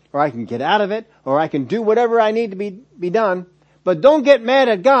prevent it or I can get out of it or I can do whatever I need to be done. But don't get mad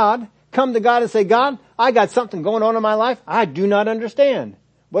at God. Come to God and say, God, I got something going on in my life. I do not understand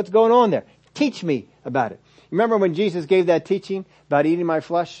what's going on there. Teach me about it. Remember when Jesus gave that teaching about eating my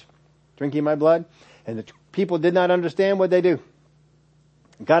flesh, drinking my blood, and the people did not understand what they do?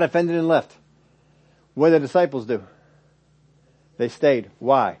 Got offended and left. What did the disciples do? They stayed.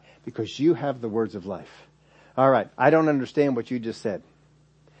 Why? Because you have the words of life. All right, I don't understand what you just said.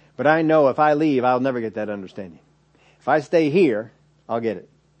 But I know if I leave, I'll never get that understanding. If I stay here, I'll get it.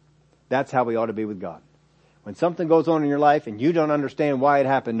 That's how we ought to be with God. When something goes on in your life and you don't understand why it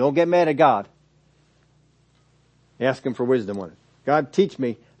happened, don't get mad at God. Ask Him for wisdom on it. God, teach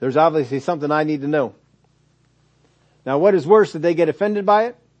me. There's obviously something I need to know. Now, what is worse, did they get offended by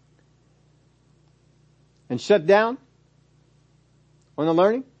it? And shut down on the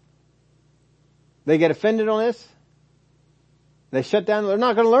learning? They get offended on this? They shut down. They're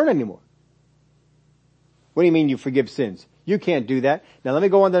not going to learn anymore. What do you mean you forgive sins? You can't do that. Now let me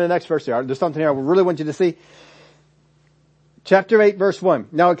go on to the next verse here. There's something here I really want you to see. Chapter 8, verse 1.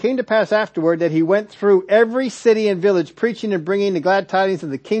 Now it came to pass afterward that he went through every city and village preaching and bringing the glad tidings of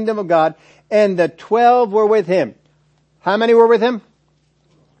the kingdom of God, and the 12 were with him. How many were with him?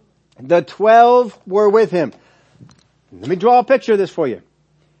 The 12 were with him. Let me draw a picture of this for you.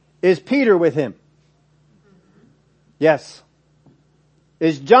 Is Peter with him? Yes.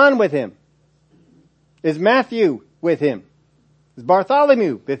 Is John with him? Is Matthew with him? Is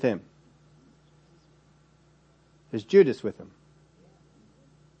Bartholomew with him? Is Judas with him?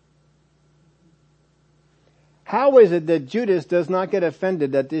 How is it that Judas does not get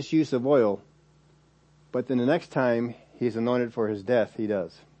offended at this use of oil, but then the next time he's anointed for his death, he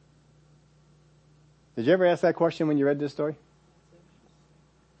does? Did you ever ask that question when you read this story?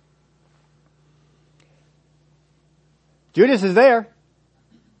 Judas is there.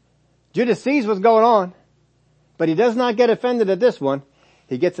 Judas sees what's going on, but he does not get offended at this one.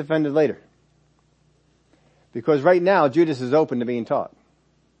 He gets offended later. Because right now, Judas is open to being taught.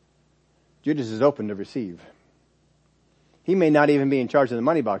 Judas is open to receive. He may not even be in charge of the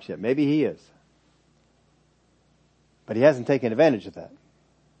money box yet. Maybe he is. But he hasn't taken advantage of that.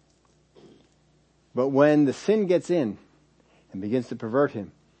 But when the sin gets in and begins to pervert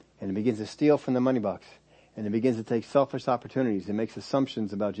him, and it begins to steal from the money box, and it begins to take selfish opportunities and makes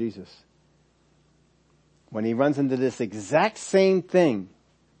assumptions about Jesus, when he runs into this exact same thing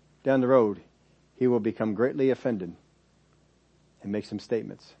down the road, he will become greatly offended and make some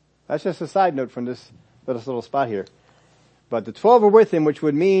statements. That's just a side note from this little spot here. But the 12 were with him, which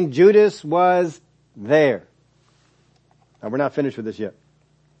would mean Judas was there. Now we're not finished with this yet.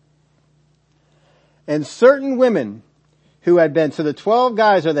 And certain women who had been, so the 12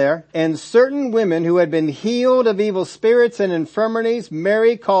 guys are there, and certain women who had been healed of evil spirits and infirmities,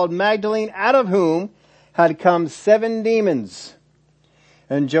 Mary called Magdalene, out of whom had come 7 demons.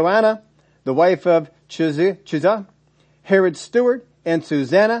 And Joanna, the wife of Chuza, Herod's steward, and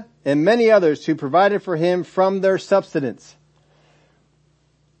Susanna, and many others who provided for him from their substance.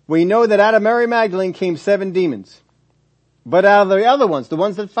 We know that out of Mary Magdalene came 7 demons. But out of the other ones, the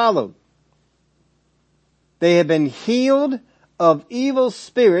ones that followed, they had been healed of evil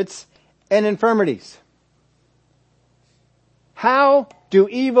spirits and infirmities. How do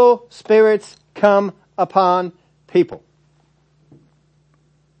evil spirits come upon people?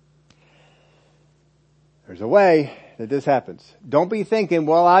 There's a way that this happens. Don't be thinking,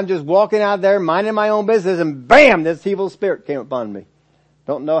 well, I'm just walking out there minding my own business and bam, this evil spirit came upon me.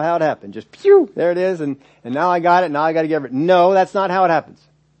 Don't know how it happened. Just pew, there it is, and now I got it, now I got to get it. No, that's not how it happens.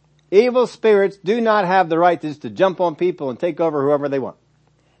 Evil spirits do not have the right just to jump on people and take over whoever they want.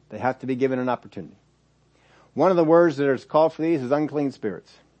 They have to be given an opportunity. One of the words that is called for these is unclean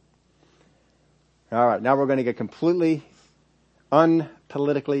spirits. All right, now we're going to get completely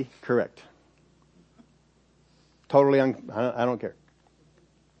unpolitically correct. Totally, I don't care.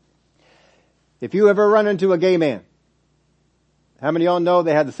 If you ever run into a gay man, how many of y'all know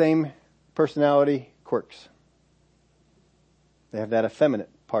they have the same personality quirks? They have that effeminate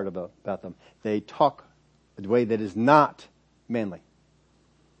part about them. They talk a way that is not manly.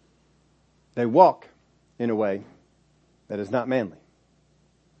 They walk in a way that is not manly.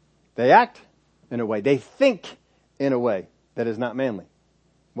 They act in a way. They think in a way that is not manly.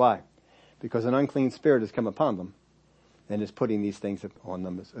 Why? Because an unclean spirit has come upon them and is putting these things on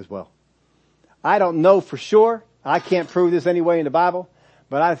them as well. I don't know for sure. I can't prove this anyway in the Bible,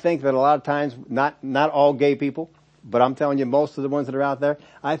 but I think that a lot of times, not all gay people, but I'm telling you most of the ones that are out there,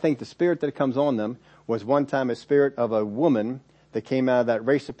 I think the spirit that comes on them was one time a spirit of a woman that came out of that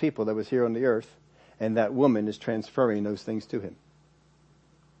race of people that was here on the earth, and that woman is transferring those things to him.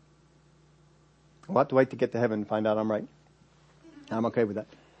 We'll have to wait to get to heaven and find out I'm right. I'm okay with that.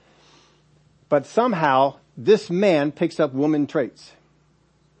 But somehow, this man picks up woman traits.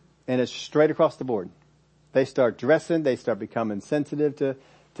 And it's straight across the board. They start dressing, they start becoming sensitive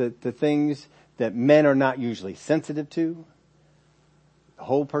to things that men are not usually sensitive to. The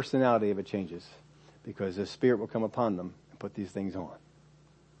whole personality of it changes because the Spirit will come upon them and put these things on.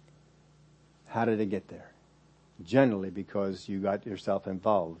 How did it get there? Generally because you got yourself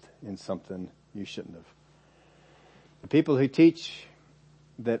involved in something you shouldn't have. The people who teach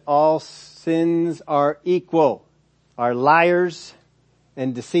that all sins are equal are liars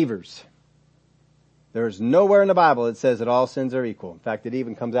and deceivers. There is nowhere in the Bible that says that all sins are equal. In fact, it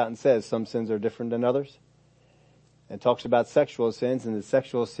even comes out and says some sins are different than others. It talks about sexual sins, and the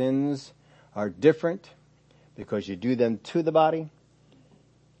sexual sins are different because you do them to the body.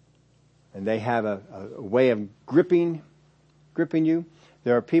 And they have a way of gripping you.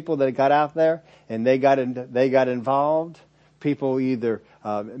 There are people that got out there and they got involved. People either,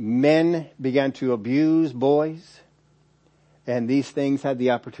 men began to abuse boys. And these things had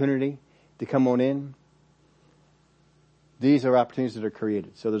the opportunity to come on in. These are opportunities that are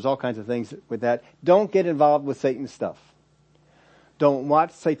created. So there's all kinds of things with that. Don't get involved with Satan's stuff. Don't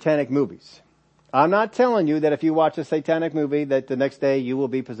watch satanic movies. I'm not telling you that if you watch a satanic movie that the next day you will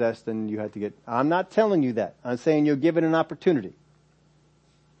be possessed and you have to get... I'm not telling you that. I'm saying you're given an opportunity.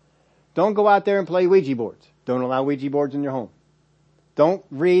 Don't go out there and play Ouija boards. Don't allow Ouija boards in your home. Don't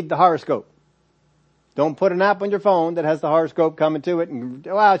read the horoscope. Don't put an app on your phone that has the horoscope coming to it and,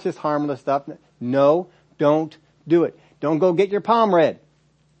 well, it's just harmless stuff. No, don't do it. Don't go get your palm read.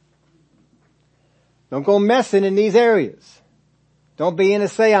 Don't go messing in these areas. Don't be in a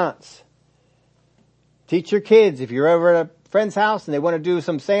seance. Teach your kids, if you're over at a friend's house and they want to do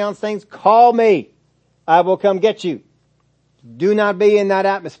some seance things, call me. I will come get you. Do not be in that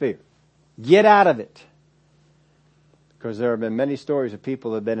atmosphere. Get out of it. Because there have been many stories of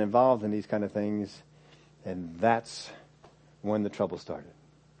people that have been involved in these kind of things. And that's when the trouble started.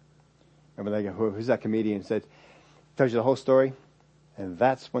 Remember, who's that comedian said, tells you the whole story, and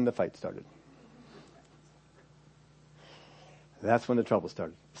that's when the fight started. That's when the trouble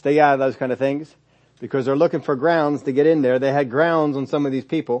started. Stay out of those kind of things, because they're looking for grounds to get in there. They had grounds on some of these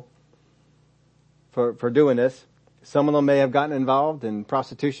people for doing this. Some of them may have gotten involved in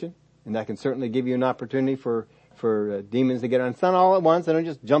prostitution, and that can certainly give you an opportunity for demons to get on. It's not all at once. They don't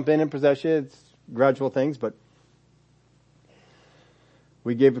just jump in and possess you. It's gradual things, but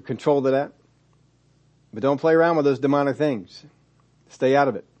we give control to that. But don't play around with those demonic things. Stay out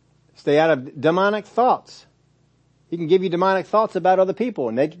of it. Stay out of demonic thoughts. He can give you demonic thoughts about other people,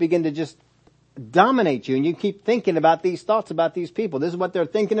 and they begin to just dominate you, and you keep thinking about these thoughts about these people. This is what they're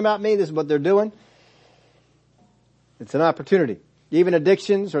thinking about me. This is what they're doing. It's an opportunity. Even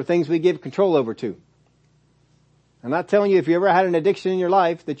addictions are things we give control over to. I'm not telling you if you ever had an addiction in your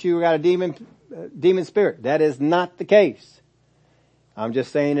life that you got a demon spirit. That is not the case. I'm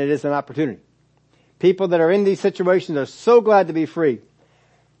just saying it is an opportunity. People that are in these situations are so glad to be free.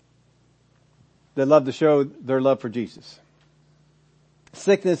 They love to show their love for Jesus.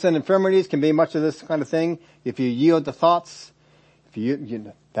 Sickness and infirmities can be much of this kind of thing. If you yield to thoughts,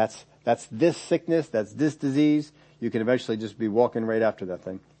 that's this sickness, that's this disease, you can eventually just be walking right after that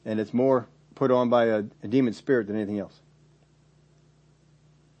thing. And it's more put on by a demon spirit than anything else.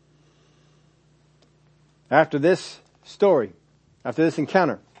 After this story, after this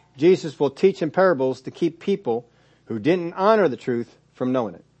encounter, Jesus will teach in parables to keep people who didn't honor the truth from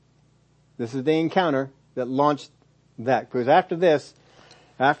knowing it. This is the encounter that launched that. Because after this,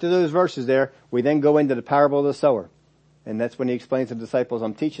 after those verses there, we then go into the parable of the sower. And that's when he explains to the disciples,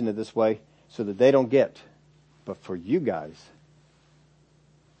 I'm teaching it this way so that they don't get. But for you guys,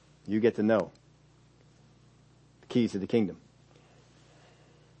 you get to know the keys to the kingdom.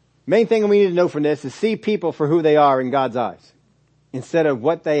 Main thing we need to know from this is see people for who they are in God's eyes, instead of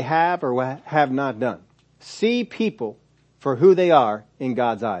what they have or have not done. See people for who they are in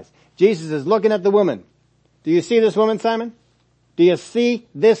God's eyes. Jesus is looking at the woman. Do you see this woman, Simon? Do you see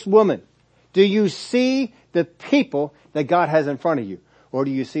this woman? Do you see the people that God has in front of you? Or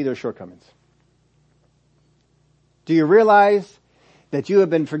do you see their shortcomings? Do you realize that you have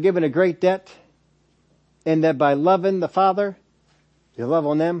been forgiven a great debt, and that by loving the Father, you love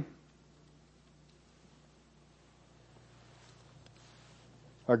on them?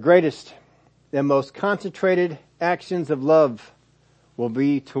 Our greatest the most concentrated actions of love will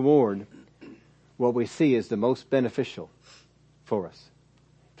be toward what we see as the most beneficial for us.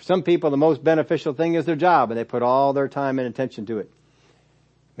 For some people, the most beneficial thing is their job, and they put all their time and attention to it.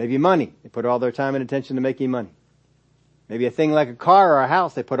 Maybe money. They put all their time and attention to making money. Maybe a thing like a car or a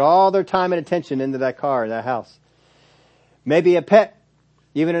house. They put all their time and attention into that car or that house. Maybe a pet,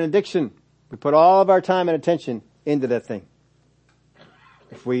 even an addiction. We put all of our time and attention into that thing.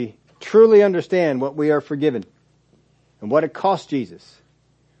 If we truly understand what we are forgiven and what it cost Jesus,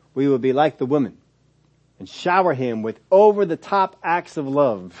 we will be like the woman and shower him with over-the-top acts of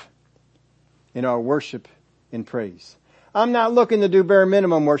love in our worship and praise. I'm not looking to do bare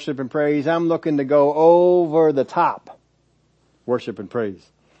minimum worship and praise. I'm looking to go over the top worship and praise.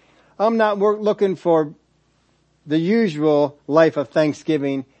 I'm not looking for the usual life of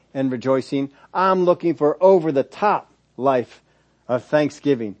thanksgiving and rejoicing. I'm looking for over the top life of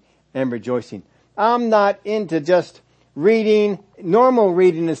thanksgiving and rejoicing. I'm not into just normal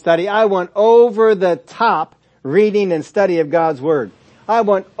reading and study. I want over the top reading and study of God's Word. I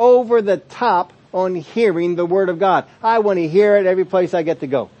want over the top on hearing the Word of God. I want to hear it every place I get to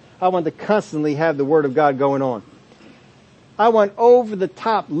go. I want to constantly have the Word of God going on. I want over the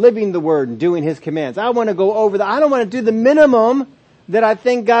top living the Word and doing His commands. I want to go I don't want to do the minimum that I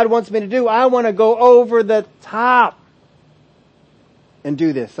think God wants me to do. I want to go over the top and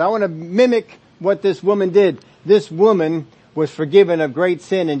do this. I want to mimic what this woman did. This woman was forgiven of great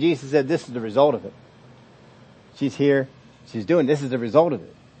sin, and Jesus said, this is the result of it. She's here. She's doing this is the result of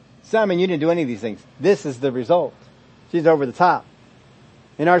it. Simon, you didn't do any of these things. This is the result. She's over the top.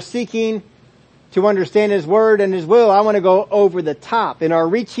 In our seeking to understand His Word and His will, I want to go over the top. In our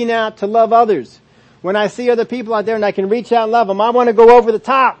reaching out to love others, when I see other people out there and I can reach out and love them, I want to go over the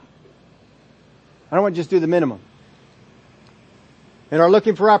top. I don't want to just do the minimum. In our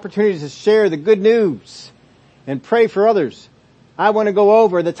looking for opportunities to share the good news and pray for others, I want to go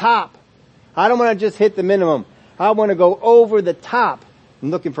over the top. I don't want to just hit the minimum. I want to go over the top and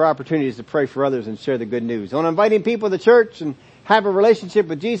looking for opportunities to pray for others and share the good news. On inviting people to church and have a relationship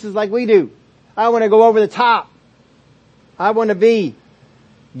with Jesus like we do, I want to go over the top. I want to be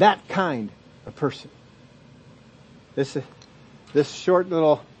that kind of person. This short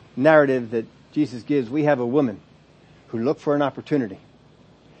little narrative that Jesus gives, we have a woman who looked for an opportunity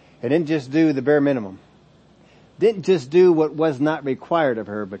and didn't just do the bare minimum. Didn't just do what was not required of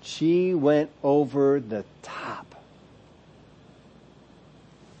her, but she went over the top.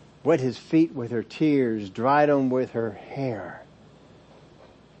 Wet His feet with her tears, dried them with her hair,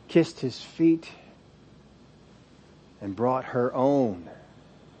 kissed His feet, and brought her own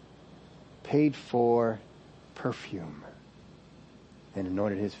paid for perfume and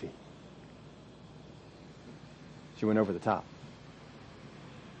anointed His feet. She went over the top.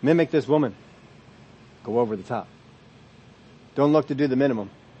 Mimic this woman. Go over the top. Don't look to do the minimum.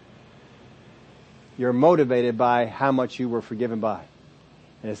 You're motivated by how much you were forgiven by.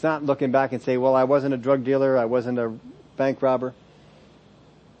 And it's not looking back and say, well, I wasn't a drug dealer. I wasn't a bank robber.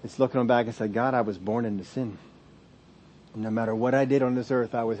 It's looking back and say, God, I was born into sin. And no matter what I did on this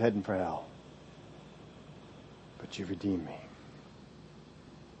earth, I was heading for hell. But You redeemed me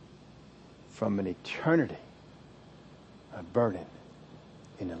from an eternity of burning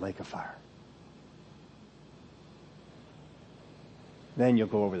in the lake of fire. Then you'll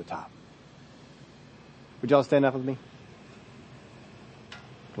go over the top. Would y'all stand up with me?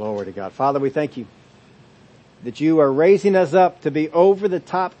 Glory to God. Father, we thank You that You are raising us up to be over the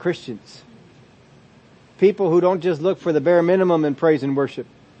top Christians. People who don't just look for the bare minimum in praise and worship.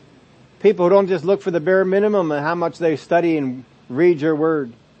 People who don't just look for the bare minimum and how much they study and read Your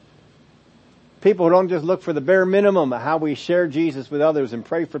Word. People who don't just look for the bare minimum of how we share Jesus with others and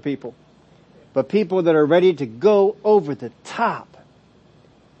pray for people. But people that are ready to go over the top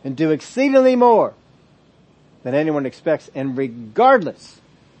and do exceedingly more than anyone expects. And regardless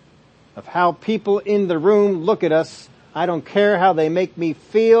of how people in the room look at us, I don't care how they make me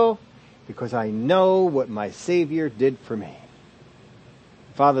feel, because I know what my Savior did for me.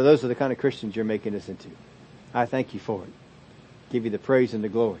 Father, those are the kind of Christians You're making us into. I thank You for it. Give You the praise and the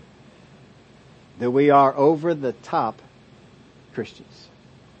glory. That we are over the top Christians.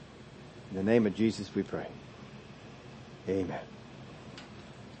 In the name of Jesus we pray. Amen.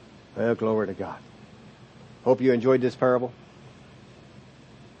 Well, glory to God. Hope you enjoyed this parable.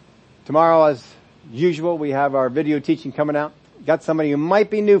 Tomorrow, as usual, we have our video teaching coming out. Got somebody who might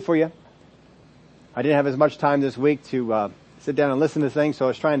be new for you. I didn't have as much time this week to sit down and listen to things, so I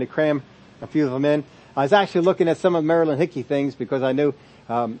was trying to cram a few of them in. I was actually looking at some of Marilyn Hickey things because I knew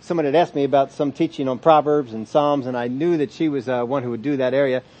someone had asked me about some teaching on Proverbs and Psalms, and I knew that she was one who would do that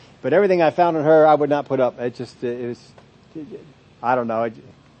area. But everything I found in her, I would not put up. It was, I don't know.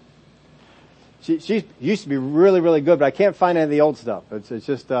 She used to be really, really good, but I can't find any of the old stuff. It's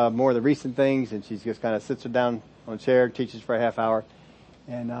just, more of the recent things, and she just kind of sits her down on a chair, teaches for a half hour.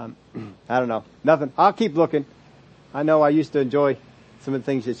 And, I don't know. Nothing. I'll keep looking. I know I used to enjoy some of the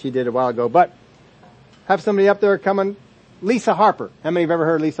things that she did a while ago, but have somebody up there coming. Lisa Harper. How many have ever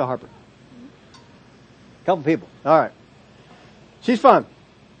heard of Lisa Harper? A couple people. All right. She's fun.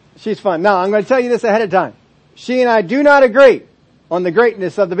 She's fun. Now, I'm going to tell you this ahead of time. She and I do not agree on the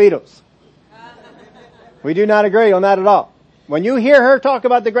greatness of the Beatles. We do not agree on that at all. When you hear her talk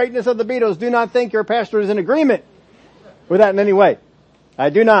about the greatness of the Beatles, do not think your pastor is in agreement with that in any way. I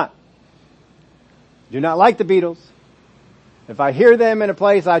do not. Do not like the Beatles. If I hear them in a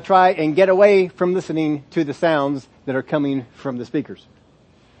place, I try and get away from listening to the sounds that are coming from the speakers.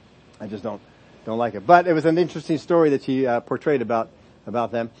 I just don't like it. But it was an interesting story that she portrayed about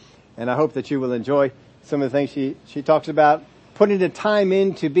them. And I hope that you will enjoy some of the things she talks about putting the time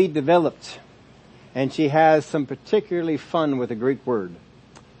in to be developed. And she has some particularly fun with a Greek word.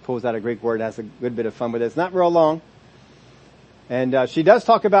 Pulls out a Greek word, has a good bit of fun with it. It's not real long. And she does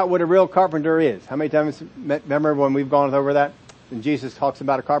talk about what a real carpenter is. How many times, remember when we've gone over that? And Jesus talks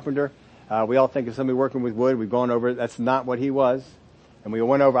about a carpenter. We all think of somebody working with wood. We've gone over it. That's not what he was. And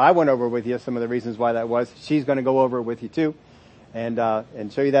I went over with you some of the reasons why that was. She's going to go over it with you too. And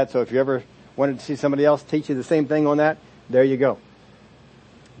show you that. So if you ever wanted to see somebody else teach you the same thing on that, there you go.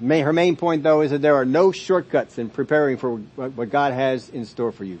 Her main point though is that there are no shortcuts in preparing for what God has in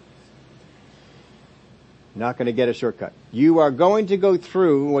store for you. You're not going to get a shortcut. You are going to go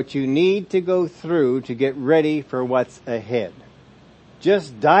through what you need to go through to get ready for what's ahead.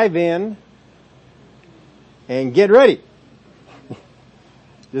 Just dive in and get ready.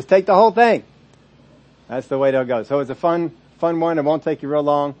 Just take the whole thing. That's the way it'll go. So it's a fun one. It won't take you real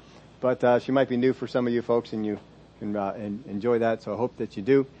long, but she might be new for some of you folks, and you can enjoy that. So I hope that you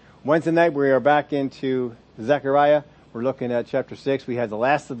do. Wednesday night we are back into Zechariah. We're looking at chapter 6. We have the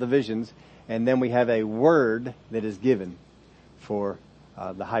last of the visions, and then we have a word that is given for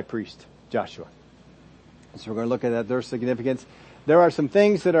the high priest Joshua. So we're going to look at their significance. There are some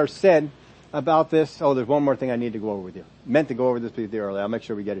things that are said about this. Oh, there's one more thing I need to go over with you. Meant to go over this with you earlier. I'll make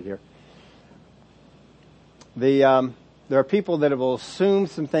sure we get it here. There are people that will assume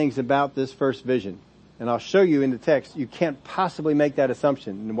some things about this first vision. And I'll show you in the text, you can't possibly make that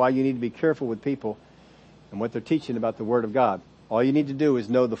assumption, and why you need to be careful with people and what they're teaching about the Word of God. All you need to do is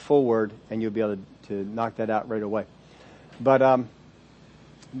know the full Word, and you'll be able to knock that out right away. But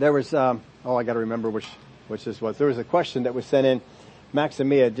there was, I got to remember which this was. There was a question that was sent in. Max and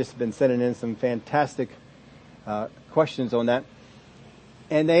Mia had just been sending in some fantastic questions on that.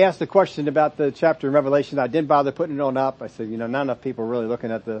 And they asked a question about the chapter in Revelation. I didn't bother putting it on up. I said, not enough people are really looking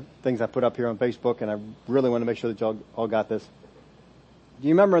at the things I put up here on Facebook, and I really want to make sure that y'all all got this. Do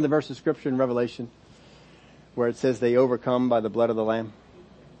you remember the verse of Scripture in Revelation where it says they overcome by the blood of the Lamb?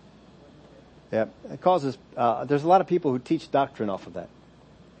 Yeah, it causes, there's a lot of people who teach doctrine off of that.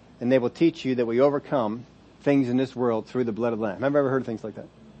 And they will teach you that we overcome things in this world through the blood of the Lamb. Have you ever heard of things like that?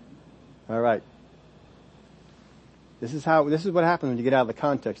 All right. This is what happens when you get out of the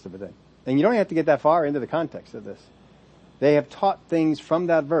context of a thing. And you don't have to get that far into the context of this. They have taught things from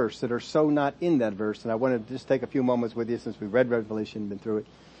that verse that are so not in that verse. And I want to just take a few moments with you since we've read Revelation and been through it.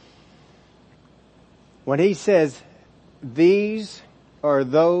 When he says, these are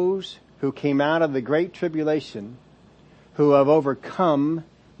those who came out of the great tribulation who have overcome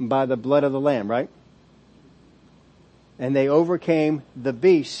by the blood of the Lamb, right? And they overcame the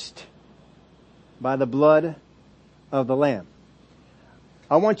beast by the blood of the Lamb.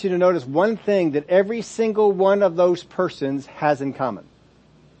 I want you to notice one thing that every single one of those persons has in common.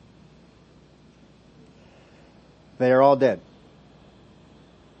 They are all dead.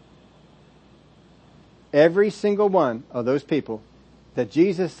 Every single one of those people that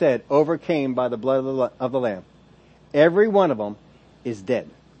Jesus said overcame by the blood of the Lamb, every one of them is dead.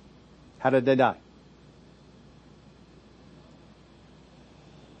 How did they die?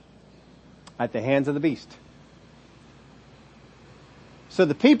 At the hands of the beast. So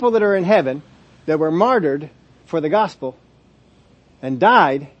the people that are in heaven, that were martyred for the gospel and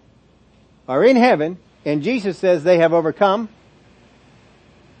died, are in heaven, and Jesus says they have overcome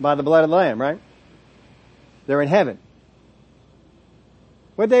by the blood of the Lamb, right? They're in heaven.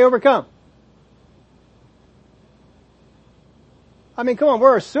 What did they overcome? I mean, come on,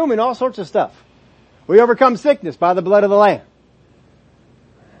 we're assuming all sorts of stuff. We overcome sickness by the blood of the Lamb.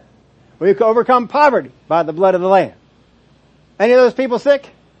 We overcome poverty by the blood of the Lamb. Any of those people sick?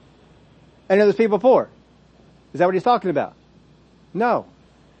 Any of those people poor? Is that what he's talking about? No.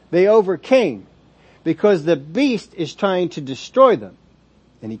 They overcame because the beast is trying to destroy them.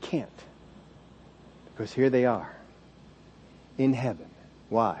 And he can't. Because here they are. In heaven.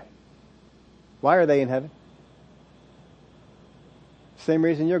 Why? Why are they in heaven? Same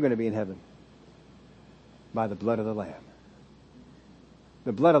reason you're going to be in heaven. By the blood of the Lamb.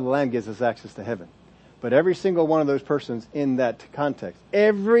 The blood of the Lamb gives us access to heaven. But every single one of those persons in that context,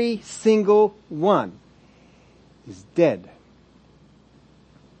 every single one is dead.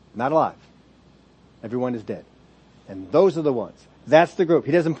 Not alive. Everyone is dead. And those are the ones. That's the group.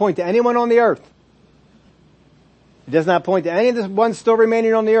 He doesn't point to anyone on the earth. He does not point to any of the ones still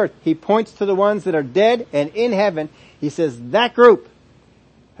remaining on the earth. He points to the ones that are dead and in heaven. He says that group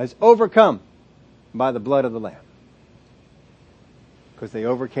has overcome by the blood of the Lamb. Because they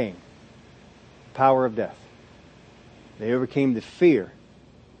overcame the power of death. They overcame the fear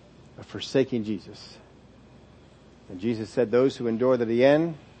of forsaking Jesus. And Jesus said those who endure to the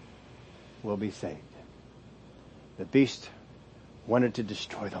end will be saved. The beast wanted to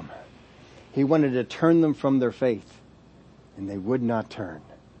destroy them. He wanted to turn them from their faith. And they would not turn.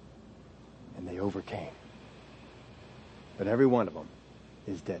 And they overcame. But every one of them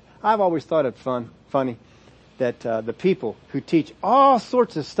is dead. I've always thought it funny that the people who teach all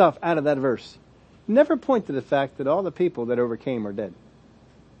sorts of stuff out of that verse never point to the fact that all the people that overcame are dead.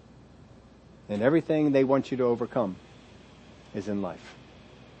 And everything they want you to overcome is in life.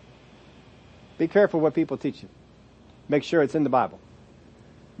 Be careful what people teach you. Make sure it's in the Bible.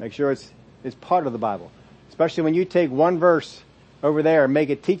 Make sure it's part of the Bible. Especially when you take one verse over there and make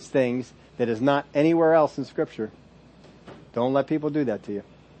it teach things that is not anywhere else in Scripture. Don't let people do that to you.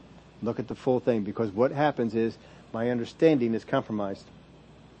 Look at the full thing, because what happens is my understanding is compromised.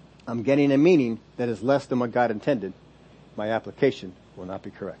 I'm getting a meaning that is less than what God intended. My application will not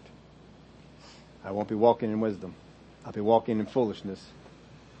be correct. I won't be walking in wisdom. I'll be walking in foolishness.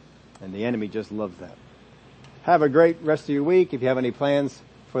 And the enemy just loves that. Have a great rest of your week. If you have any plans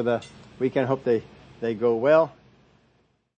for the weekend, hope they go well.